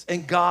promises.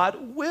 And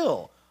God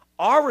will.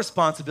 Our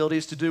responsibility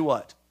is to do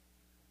what?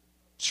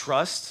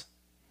 Trust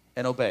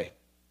and obey.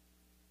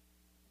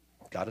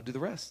 God will do the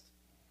rest.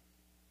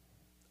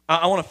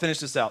 I want to finish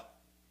this out.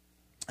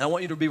 And I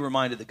want you to be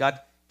reminded that God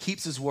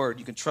keeps his word.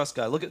 You can trust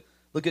God.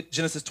 Look at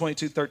Genesis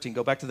 22:13.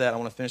 Go back to that. I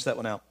want to finish that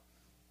one out.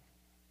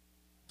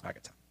 I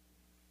got time.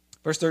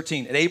 Verse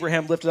 13. And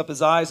Abraham lifted up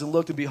his eyes and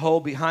looked, and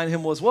behold, behind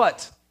him was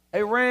what?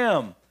 A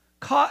ram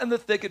caught in the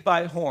thicket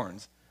by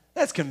horns.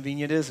 That's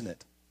convenient, isn't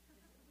it?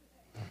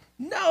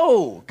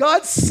 No.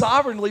 God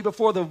sovereignly,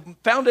 before the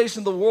foundation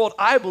of the world,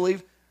 I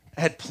believe,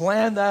 had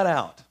planned that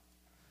out.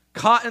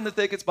 Caught in the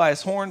thickets by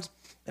his horns,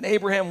 and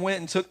Abraham went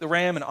and took the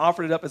ram and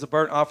offered it up as a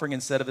burnt offering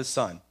instead of his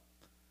son.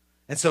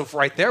 And so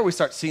right there, we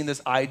start seeing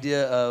this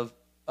idea of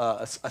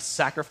a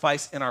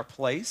sacrifice in our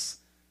place,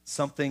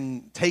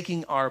 something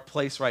taking our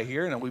place right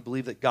here, and we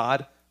believe that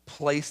God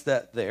placed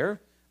that there.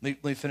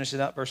 Let me finish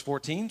it out, verse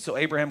 14. So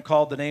Abraham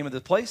called the name of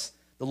the place,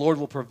 the Lord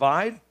will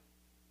provide.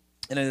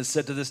 And it is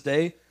said to this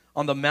day,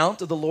 on the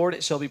mount of the Lord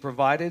it shall be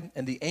provided.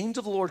 And the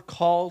angel of the Lord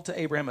called to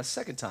Abraham a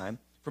second time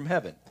from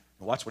heaven.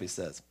 And watch what he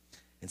says.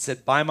 and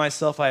said, by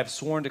myself I have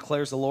sworn,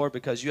 declares the Lord,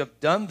 because you have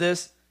done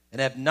this and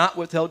have not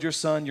withheld your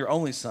son, your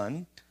only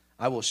son,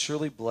 I will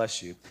surely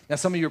bless you. Now,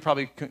 some of you are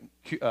probably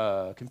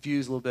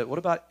confused a little bit. What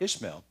about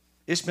Ishmael?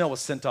 Ishmael was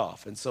sent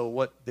off. And so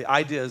what the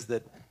idea is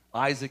that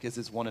Isaac is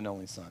his one and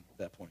only son at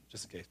that point,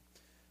 just in case.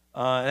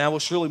 And I will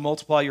surely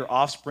multiply your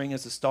offspring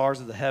as the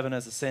stars of the heaven,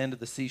 as the sand of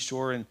the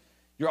seashore, and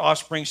your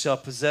offspring shall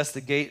possess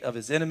the gate of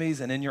his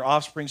enemies, and in your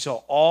offspring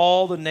shall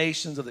all the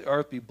nations of the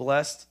earth be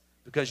blessed,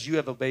 because you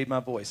have obeyed my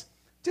voice.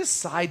 Just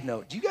side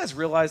note, do you guys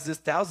realize this?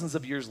 Thousands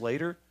of years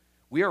later,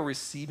 we are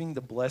receiving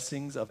the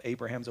blessings of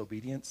Abraham's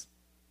obedience.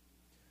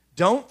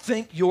 Don't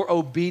think your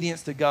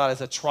obedience to God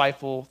is a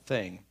trifle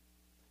thing.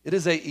 It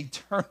is an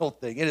eternal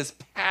thing. It is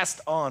passed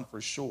on for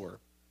sure.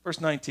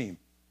 Verse 19.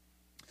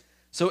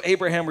 So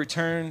Abraham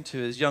returned to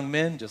his young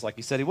men, just like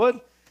he said he would.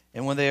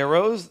 And when they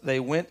arose, they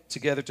went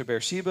together to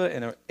Beersheba,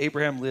 and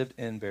Abraham lived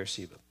in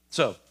Beersheba.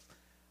 So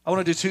I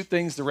want to do two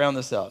things to round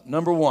this out.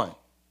 Number one,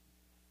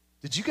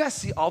 did you guys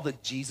see all the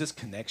Jesus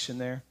connection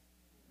there?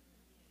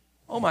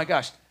 Oh my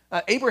gosh.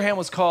 Abraham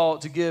was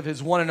called to give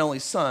his one and only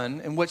son,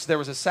 in which there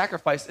was a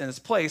sacrifice in his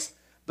place.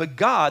 But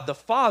God, the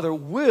Father,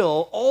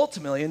 will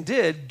ultimately and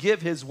did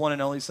give his one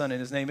and only son,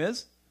 and his name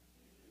is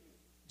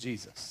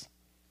Jesus.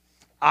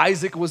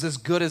 Isaac was as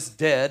good as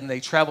dead, and they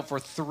traveled for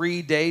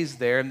 3 days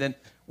there. And then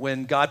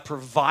when God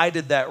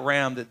provided that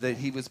ram, that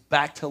he was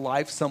back to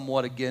life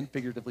somewhat again,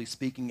 figuratively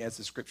speaking, as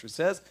the scripture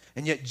says.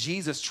 And yet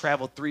Jesus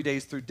traveled 3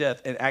 days through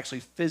death and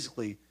actually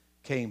physically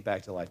came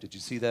back to life. Did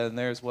you see that in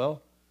there as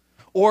well?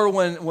 Or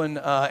when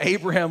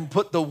Abraham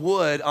put the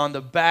wood on the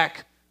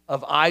back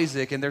of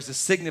Isaac, and there's a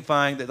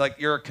signifying that like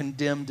you're a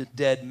condemned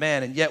dead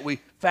man, and yet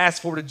we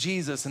fast forward to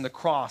Jesus, and the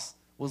cross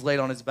was laid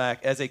on his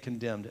back as a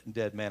condemned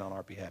dead man on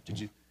our behalf. Did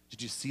you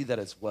see that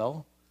as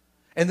well?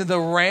 And then the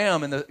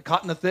ram and the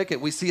caught in the thicket,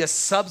 we see a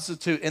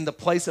substitute in the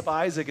place of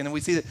Isaac, and then we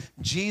see that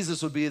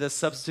Jesus would be the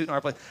substitute in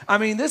our place. I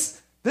mean,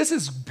 this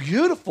is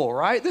beautiful,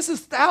 right? This is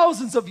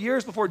thousands of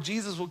years before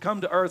Jesus will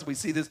come to earth. We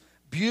see this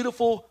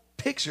beautiful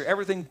picture,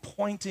 everything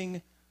pointing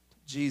to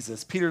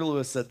Jesus. Peter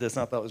Lewis said this,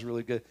 and I thought it was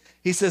really good.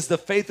 He says, the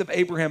faith of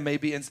Abraham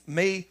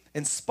may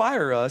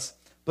inspire us,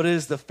 but it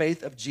is the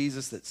faith of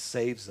Jesus that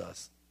saves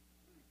us.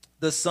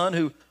 The son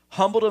who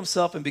humbled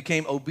himself and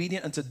became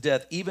obedient unto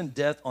death, even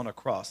death on a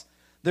cross.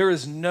 There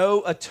is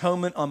no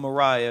atonement on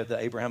Moriah, the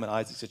Abraham and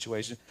Isaac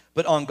situation,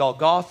 but on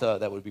Golgotha,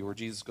 that would be where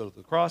Jesus goes to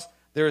the cross,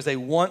 there is a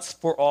once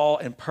for all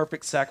and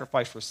perfect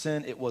sacrifice for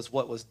sin. It was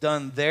what was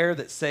done there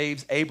that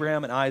saves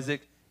Abraham and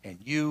Isaac and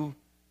you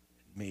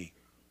and me.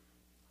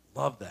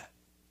 Love that.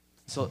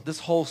 So this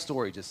whole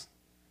story just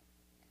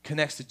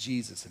connects to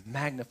Jesus and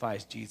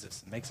magnifies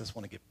Jesus and makes us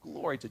want to give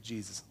glory to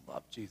Jesus and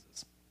love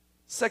Jesus.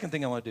 Second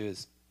thing I want to do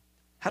is,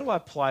 how do I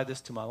apply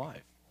this to my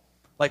life?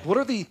 Like, what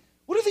are the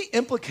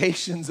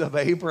implications of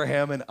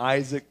Abraham and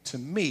Isaac to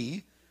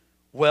me?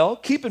 Well,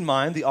 keep in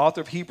mind, the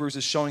author of Hebrews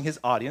is showing his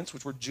audience,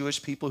 which were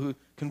Jewish people who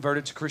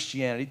converted to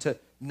Christianity, to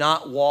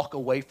not walk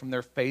away from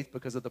their faith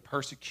because of the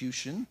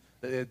persecution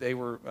that they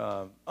were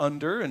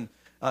under. And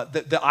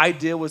the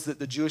idea was that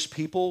the Jewish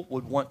people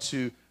would want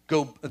to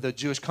go, the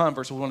Jewish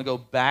converts would want to go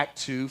back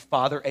to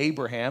Father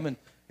Abraham. And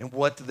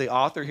what the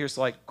author here is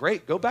like,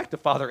 great, go back to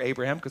Father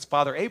Abraham, because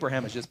Father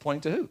Abraham is just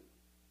pointing to who?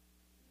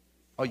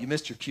 Oh, you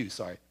missed your cue,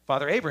 sorry.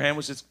 Father Abraham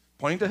was just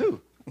pointing to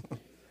who?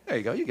 There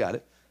you go, you got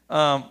it.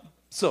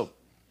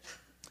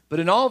 But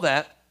in all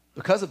that,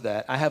 because of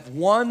that, I have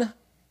one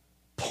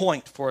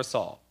point for us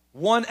all.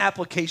 One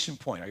application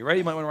point. Are you ready?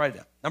 You might want to write it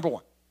down. Number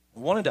one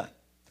and done.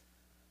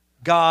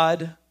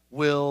 God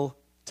will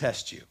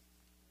test you.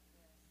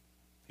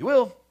 He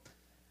will.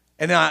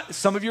 And now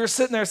some of you are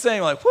sitting there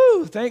saying like,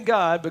 whoo, thank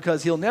God,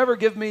 because he'll never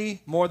give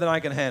me more than I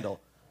can handle.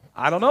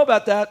 I don't know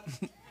about that.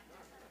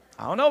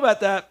 I don't know about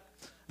that.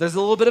 There's a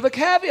little bit of a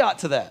caveat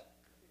to that.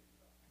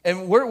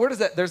 And where does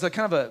that, there's a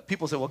kind of a,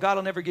 people say, well, God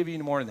will never give you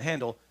any more than the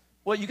handle.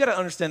 Well, you got to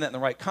understand that in the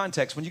right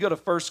context. When you go to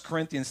 1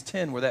 Corinthians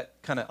 10, where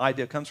that kind of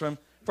idea comes from,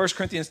 1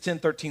 Corinthians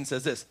 10:13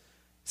 says this. It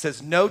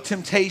says, no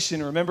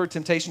temptation, remember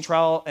temptation,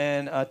 trial,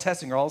 and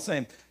testing are all the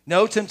same.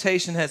 No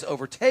temptation has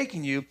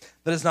overtaken you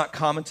that is not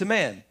common to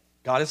man.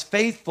 God is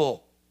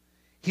faithful.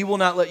 He will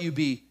not let you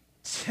be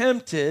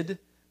tempted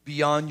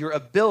beyond your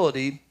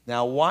ability.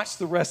 Now watch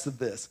the rest of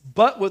this.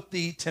 But with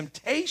the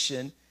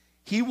temptation,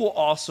 he will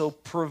also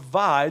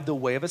provide the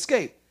way of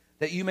escape,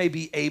 that you may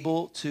be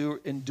able to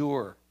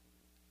endure.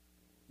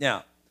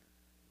 Now,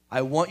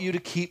 I want you to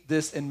keep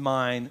this in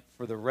mind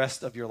for the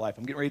rest of your life.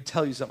 I'm getting ready to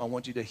tell you something. I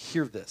want you to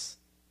hear this.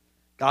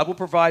 God will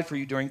provide for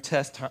you during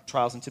tests,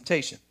 trials, and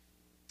temptation.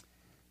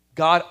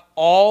 God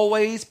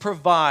always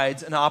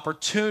provides an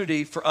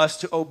opportunity for us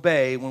to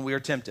obey when we are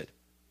tempted.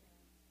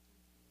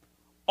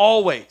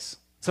 Always.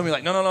 Some of you are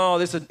like, no,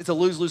 it's a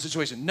lose-lose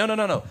situation.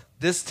 No.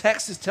 This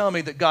text is telling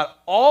me that God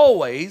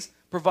always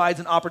provides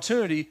an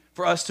opportunity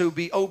for us to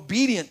be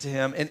obedient to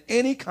him in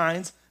any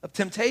kinds of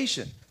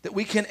temptation, that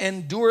we can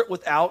endure it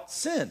without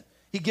sin.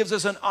 He gives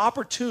us an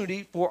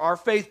opportunity for our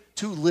faith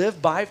to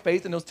live by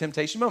faith in those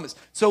temptation moments.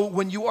 So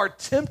when you are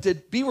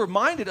tempted, be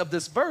reminded of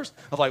this verse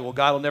of like, well,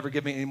 God will never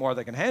give me any more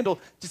than I can handle.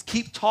 Just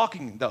keep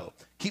talking, though.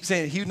 Keep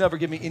saying he'll never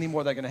give me any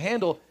more than I can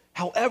handle.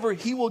 However,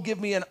 he will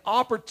give me an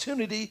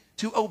opportunity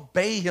to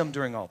obey him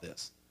during all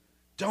this.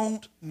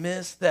 Don't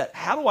miss that.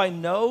 How do I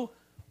know?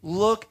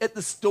 Look at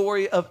the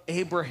story of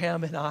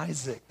Abraham and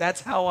Isaac.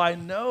 That's how I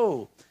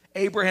know.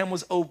 Abraham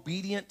was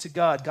obedient to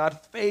God. God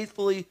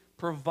faithfully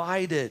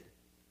provided.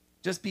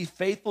 Just be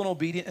faithful and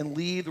obedient and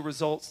leave the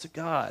results to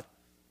God.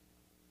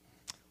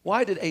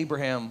 Why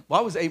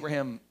was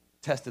Abraham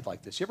tested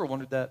like this? You ever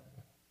wondered that?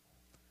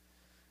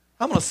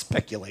 I'm going to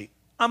speculate.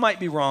 I might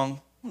be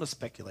wrong. I'm going to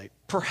speculate.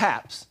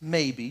 Perhaps,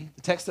 maybe,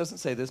 the text doesn't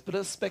say this, but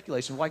it's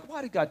speculation. Like,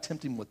 why did God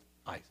tempt him with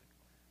Isaac?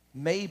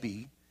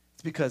 Maybe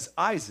it's because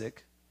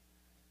Isaac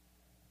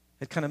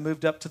had kind of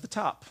moved up to the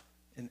top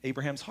in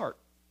Abraham's heart.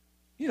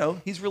 You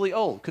know, he's really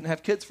old, couldn't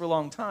have kids for a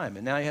long time,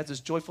 and now he has this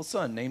joyful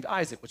son named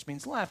Isaac, which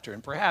means laughter.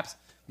 And perhaps,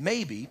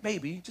 maybe,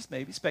 just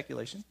maybe,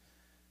 speculation,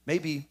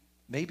 maybe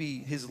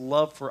his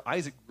love for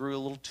Isaac grew a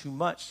little too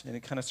much, and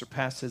it kind of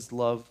surpassed his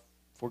love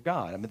for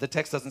God. I mean, the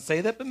text doesn't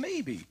say that, but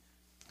maybe.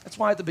 That's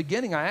why at the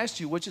beginning I asked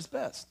you, which is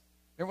best?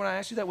 Remember when I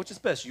asked you that, which is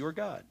best, you or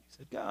God? You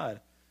said, God.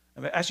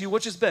 I asked you,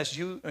 which is best,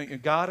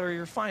 God or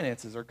your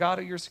finances, or God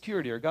or your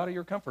security, or God or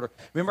your comfort?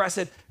 Remember I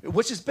said,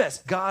 which is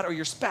best, God or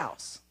your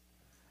spouse?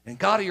 And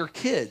God or your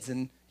kids?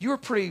 And you were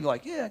pretty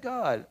like, yeah,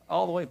 God,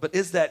 all the way. But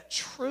is that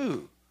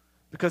true?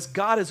 Because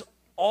God is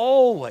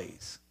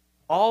always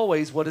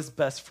what is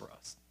best for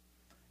us.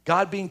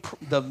 God being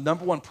the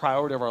number one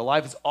priority of our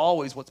life is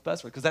always what's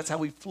best for us, because that's how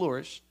we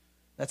flourish.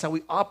 That's how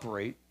we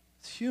operate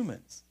as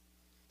humans.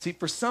 See,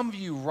 for some of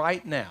you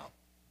right now,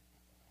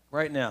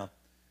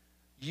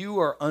 you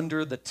are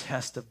under the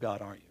test of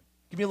God, aren't you?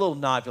 Give me a little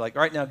nod if you're like,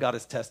 right now God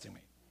is testing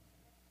me.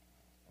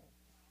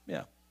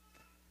 Yeah.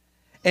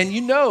 And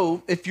you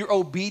know, if you're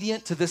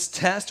obedient to this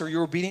test or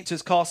you're obedient to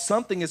his call,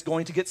 something is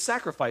going to get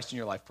sacrificed in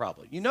your life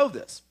probably. You know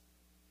this.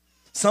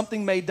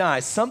 Something may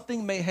die.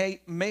 Something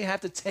may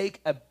have to take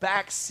a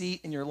back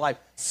seat in your life.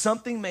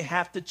 Something may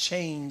have to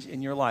change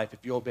in your life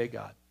if you obey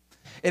God.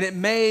 And it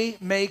may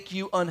make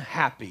you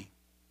unhappy.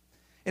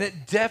 And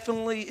it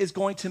definitely is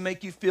going to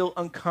make you feel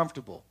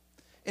uncomfortable.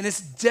 And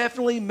it's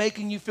definitely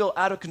making you feel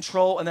out of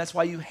control, and that's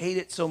why you hate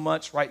it so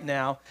much right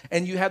now.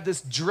 And you have this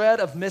dread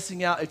of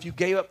missing out. If you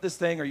gave up this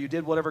thing or you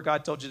did whatever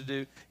God told you to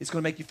do, it's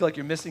going to make you feel like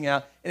you're missing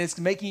out. And it's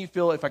making you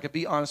feel, if I could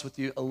be honest with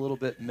you, a little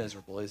bit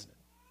miserable, isn't it?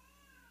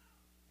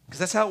 Because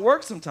that's how it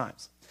works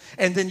sometimes.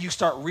 And then you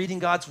start reading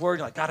God's word.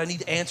 You're like, God, I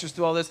need answers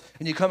to all this.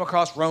 And you come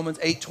across Romans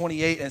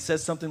 8:28, and it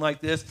says something like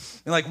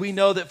this. And like, we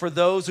know that for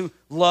those who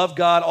love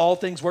God, all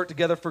things work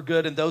together for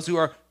good, and those who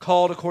are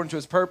called according to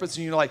his purpose.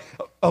 And you're like,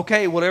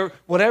 okay,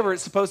 whatever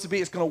it's supposed to be,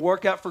 it's going to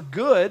work out for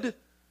good.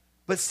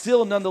 But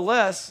still,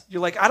 nonetheless,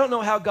 you're like, I don't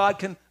know how God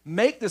can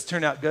make this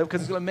turn out good,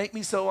 because it's going to make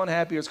me so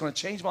unhappy, or it's going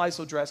to change my life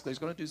so drastically. It's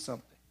going to do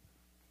something.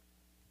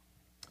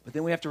 But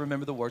then we have to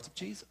remember the words of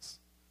Jesus.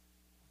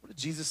 What did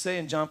Jesus say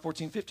in John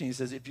 14:15? He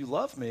says, if you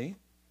love me,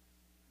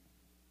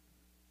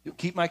 you'll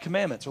keep my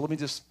commandments. Or let me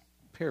just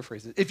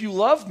paraphrase it. If you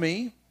love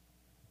me,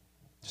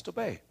 just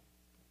obey.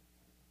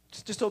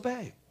 Just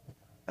obey.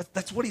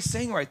 That's what he's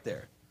saying right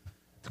there.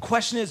 The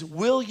question is,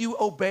 will you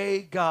obey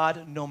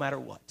God no matter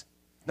what?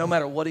 No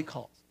matter what he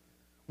calls?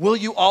 Will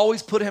you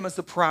always put him as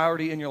the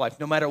priority in your life,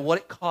 no matter what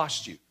it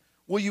costs you?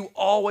 Will you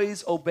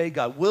always obey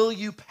God? Will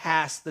you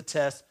pass the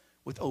test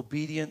with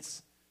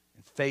obedience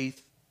and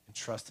faith and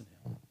trust in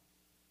him?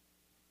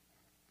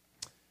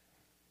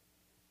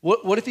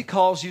 What if he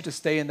calls you to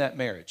stay in that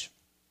marriage?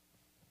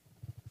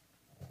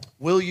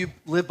 Will you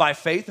live by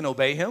faith and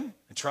obey him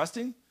and trust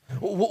him?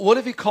 What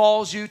if he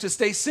calls you to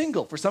stay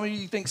single? For some of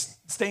you think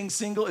staying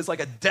single is like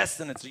a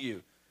destiny to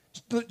you.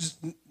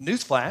 Just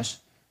newsflash,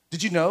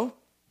 did you know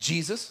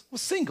Jesus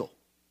was single?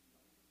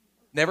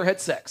 Never had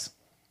sex.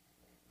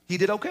 He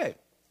did okay.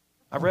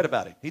 I read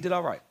about it. He did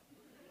all right.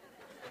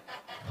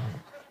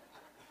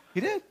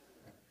 He did.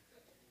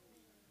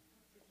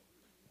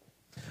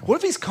 What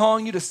if he's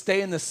calling you to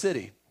stay in the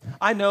city?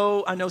 I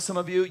know some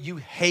of you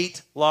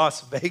hate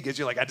Las Vegas.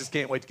 You're like, I just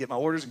can't wait to get my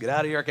orders and get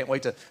out of here. I can't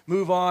wait to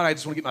move on. I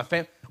just want to get my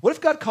family. What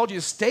if God called you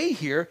to stay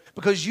here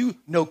because you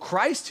know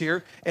Christ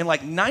here, and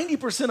like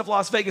 90% of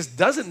Las Vegas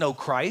doesn't know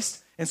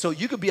Christ, and so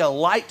you could be a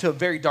light to a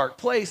very dark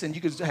place, and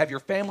you could have your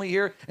family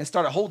here and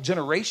start a whole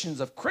generations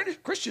of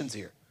Christians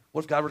here?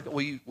 What if God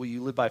will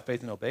you live by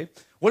faith and obey?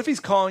 What if he's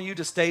calling you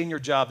to stay in your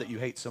job that you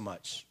hate so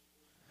much?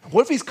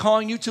 What if he's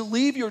calling you to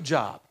leave your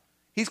job?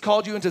 He's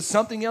called you into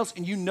something else,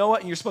 and you know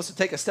it, and you're supposed to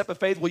take a step of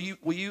faith. Will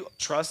you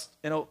trust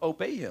and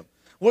obey him?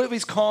 What if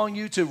he's calling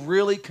you to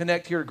really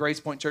connect here at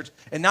Grace Point Church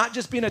and not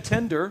just be an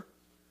attender,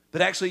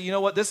 but actually, you know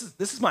what? This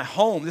is my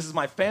home. This is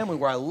my family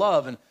where I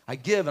love and I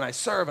give and I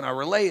serve and I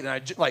relate.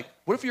 And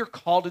what if you're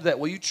called to that?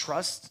 Will you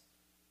trust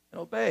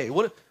and obey?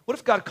 What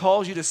if God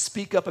calls you to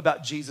speak up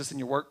about Jesus in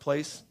your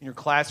workplace, in your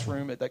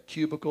classroom, at that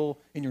cubicle,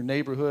 in your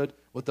neighborhood,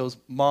 with those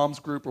moms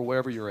group or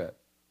wherever you're at?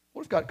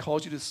 What if God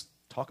calls you to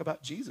talk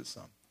about Jesus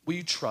some? Will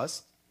you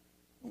trust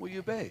Will you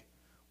obey?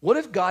 What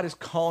if God is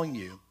calling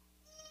you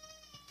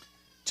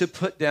to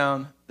put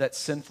down that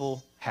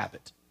sinful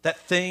habit? That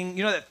thing,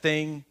 that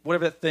thing,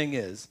 whatever that thing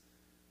is.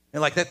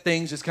 And like that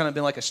thing's just kind of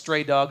been like a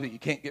stray dog that you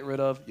can't get rid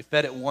of. You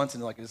fed it once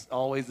and like it's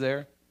always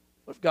there.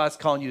 What if God's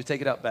calling you to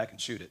take it out back and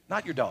shoot it?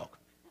 Not your dog.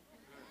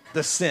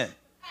 The sin.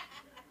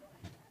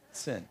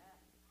 Sin.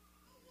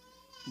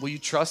 Will you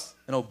trust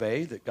and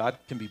obey that God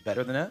can be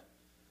better than that?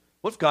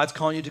 What if God's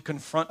calling you to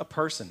confront a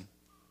person?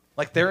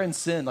 Like they're in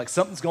sin, like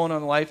something's going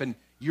on in life and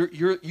you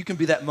can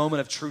be that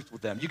moment of truth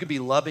with them. You can be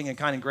loving and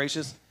kind and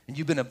gracious and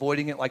you've been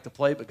avoiding it like the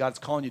plague, but God's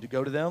calling you to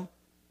go to them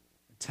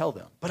and tell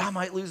them. But I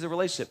might lose the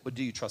relationship. But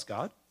do you trust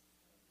God?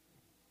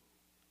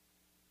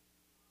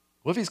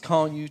 What if he's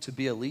calling you to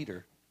be a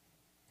leader,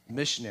 a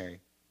missionary,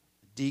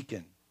 a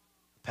deacon,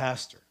 a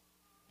pastor,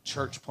 a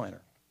church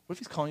planter? What if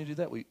he's calling you to do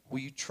that? Will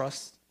you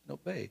trust and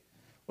obey?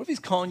 What if he's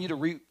calling you to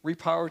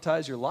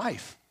reprioritize your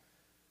life?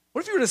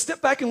 What if you were to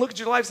step back and look at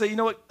your life and say, you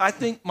know what, I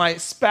think my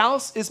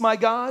spouse is my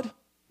God, a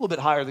little bit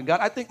higher than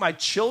God. I think my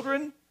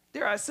children,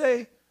 dare I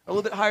say, are a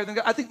little bit higher than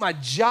God. I think my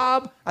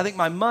job, I think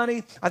my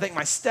money, I think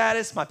my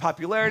status, my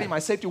popularity, my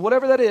safety,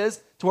 whatever that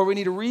is, to where we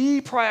need to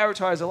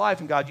reprioritize our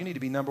life. And God, you need to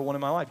be number one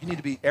in my life. You need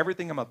to be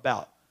everything I'm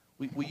about.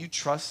 Will you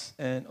trust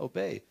and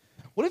obey?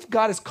 What if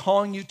God is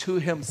calling you to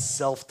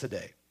himself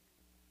today?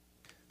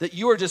 That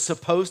you are just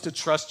supposed to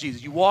trust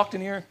Jesus. You walked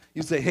in here,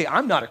 you say, hey,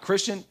 I'm not a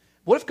Christian.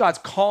 What if God's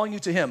calling you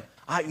to him?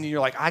 And you're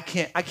like, I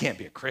can't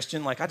be a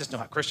Christian. Like, I just know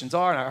how Christians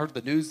are. And I heard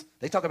the news,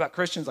 they talk about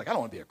Christians. Like, I don't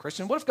want to be a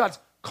Christian. What if God's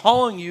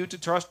calling you to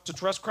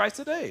trust Christ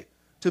today?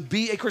 To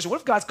be a Christian? What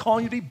if God's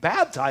calling you to be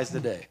baptized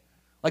today?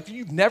 Like,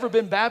 you've never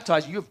been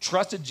baptized. You have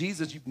trusted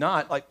Jesus. You've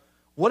not. Like,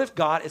 what if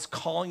God is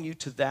calling you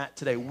to that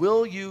today?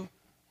 Will you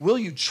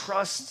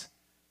trust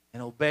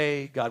and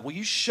obey God? Will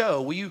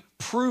you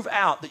prove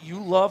out that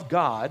you love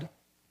God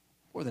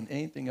more than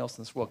anything else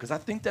in this world? Because I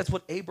think that's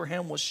what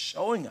Abraham was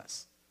showing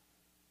us.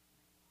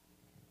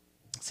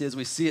 See, as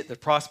we see it, the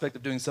prospect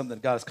of doing something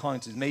that God is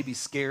calling to may be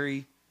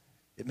scary.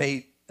 It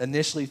may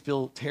initially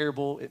feel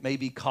terrible. It may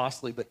be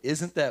costly. But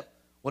isn't that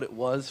what it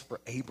was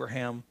for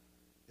Abraham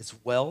as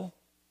well?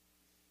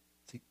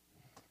 See,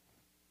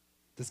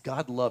 does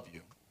God love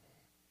you?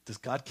 Does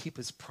God keep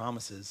his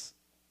promises?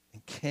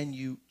 And can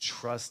you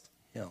trust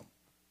him?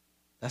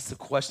 That's the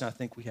question I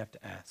think we have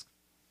to ask.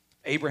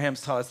 If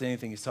Abraham's taught us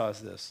anything, he's taught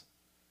us this.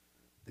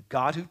 The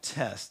God who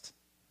tests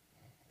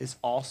is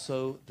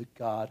also the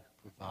God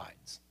who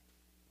provides.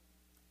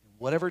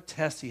 Whatever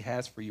test he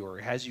has for you or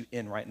has you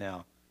in right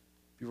now,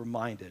 be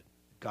reminded,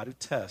 the God who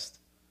tests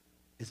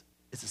is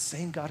the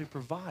same God who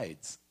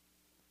provides.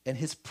 And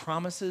his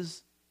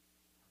promises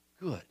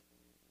are good.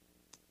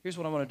 Here's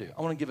what I want to do.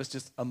 I want to give us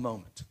just a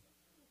moment,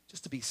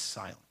 just to be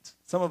silent.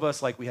 Some of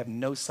us, we have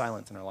no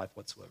silence in our life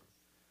whatsoever.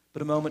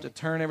 But a moment to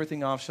turn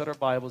everything off, shut our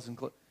Bibles, and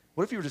what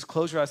if you were just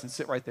close your eyes and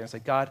sit right there and say,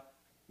 God,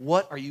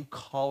 what are you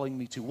calling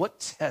me to? What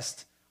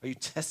test are you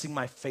testing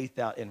my faith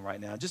out in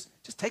right now? Just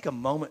take a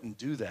moment and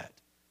do that.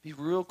 Be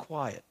real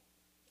quiet.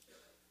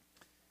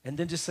 And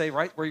then just say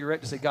right where you're at,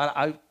 just say, God,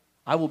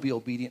 I will be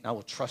obedient and I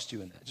will trust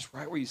you in that. Just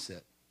right where you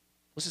sit.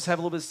 Let's just have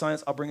a little bit of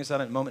silence. I'll bring us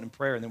out in a moment in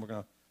prayer, and then we're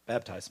going to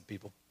baptize some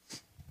people.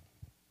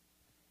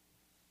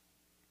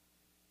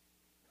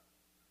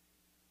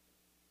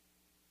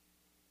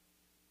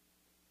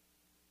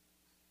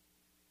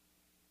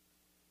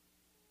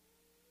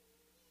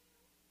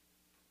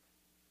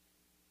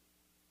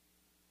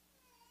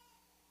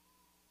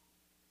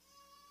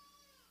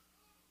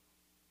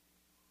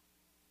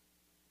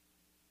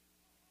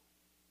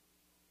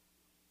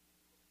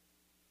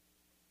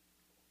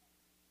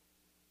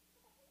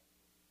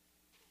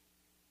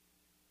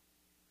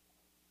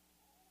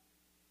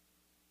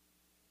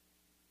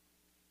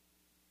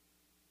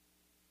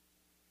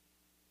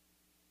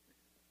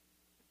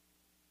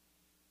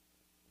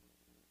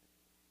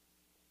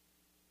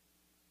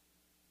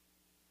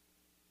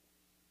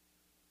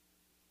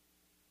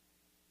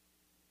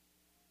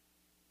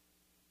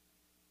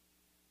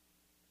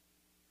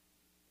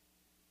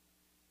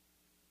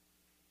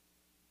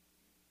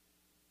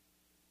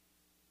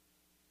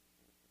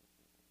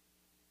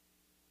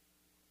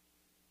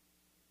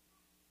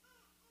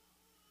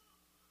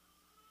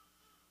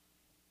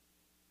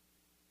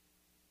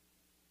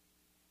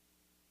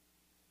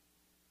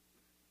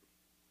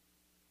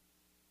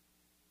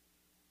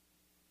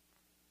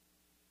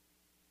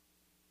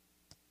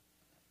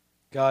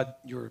 God,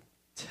 your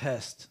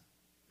tests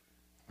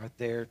are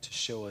there to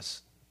show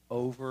us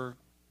over and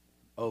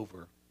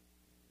over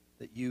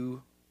that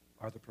you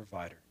are the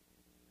provider.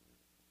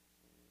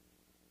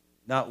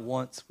 Not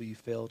once will you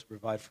fail to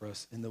provide for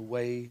us in the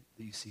way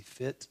that you see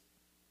fit,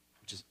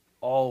 which is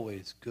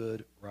always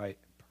good, right,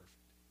 and perfect.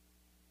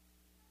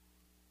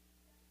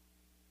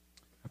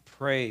 I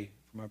pray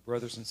for my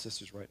brothers and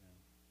sisters right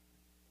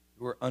now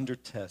who are under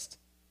test.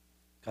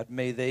 God,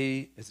 may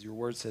they, as your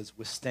word says,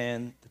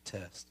 withstand the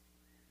test.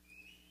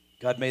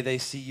 God, may they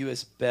see you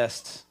as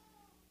best.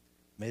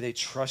 May they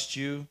trust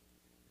you,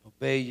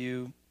 obey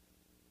you,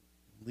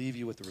 leave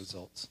you with the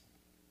results.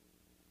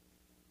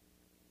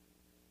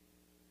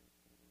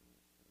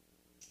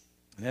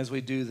 And as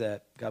we do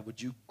that, God,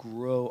 would you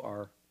grow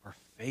our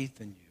faith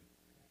in you?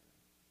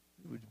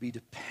 We would be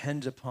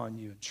dependent upon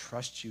you and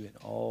trust you in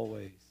all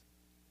ways.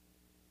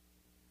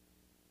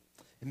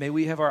 And may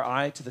we have our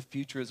eye to the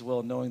future as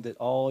well, knowing that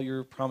all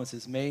your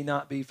promises may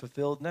not be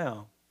fulfilled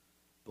now,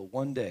 but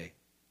one day,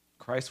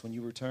 Christ, when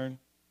you return,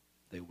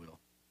 they will.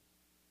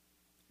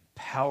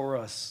 Empower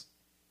us,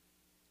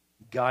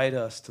 guide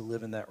us to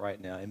live in that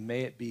right now, and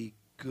may it be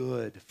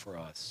good for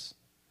us.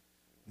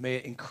 May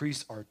it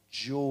increase our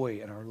joy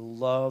and our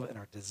love and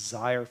our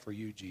desire for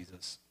you,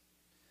 Jesus.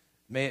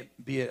 May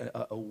it be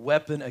a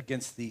weapon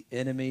against the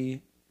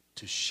enemy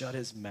to shut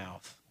his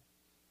mouth.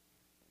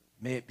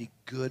 May it be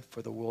good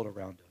for the world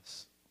around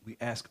us. We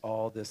ask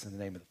all this in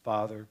the name of the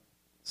Father,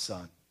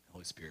 Son, and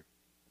Holy Spirit.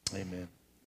 Amen.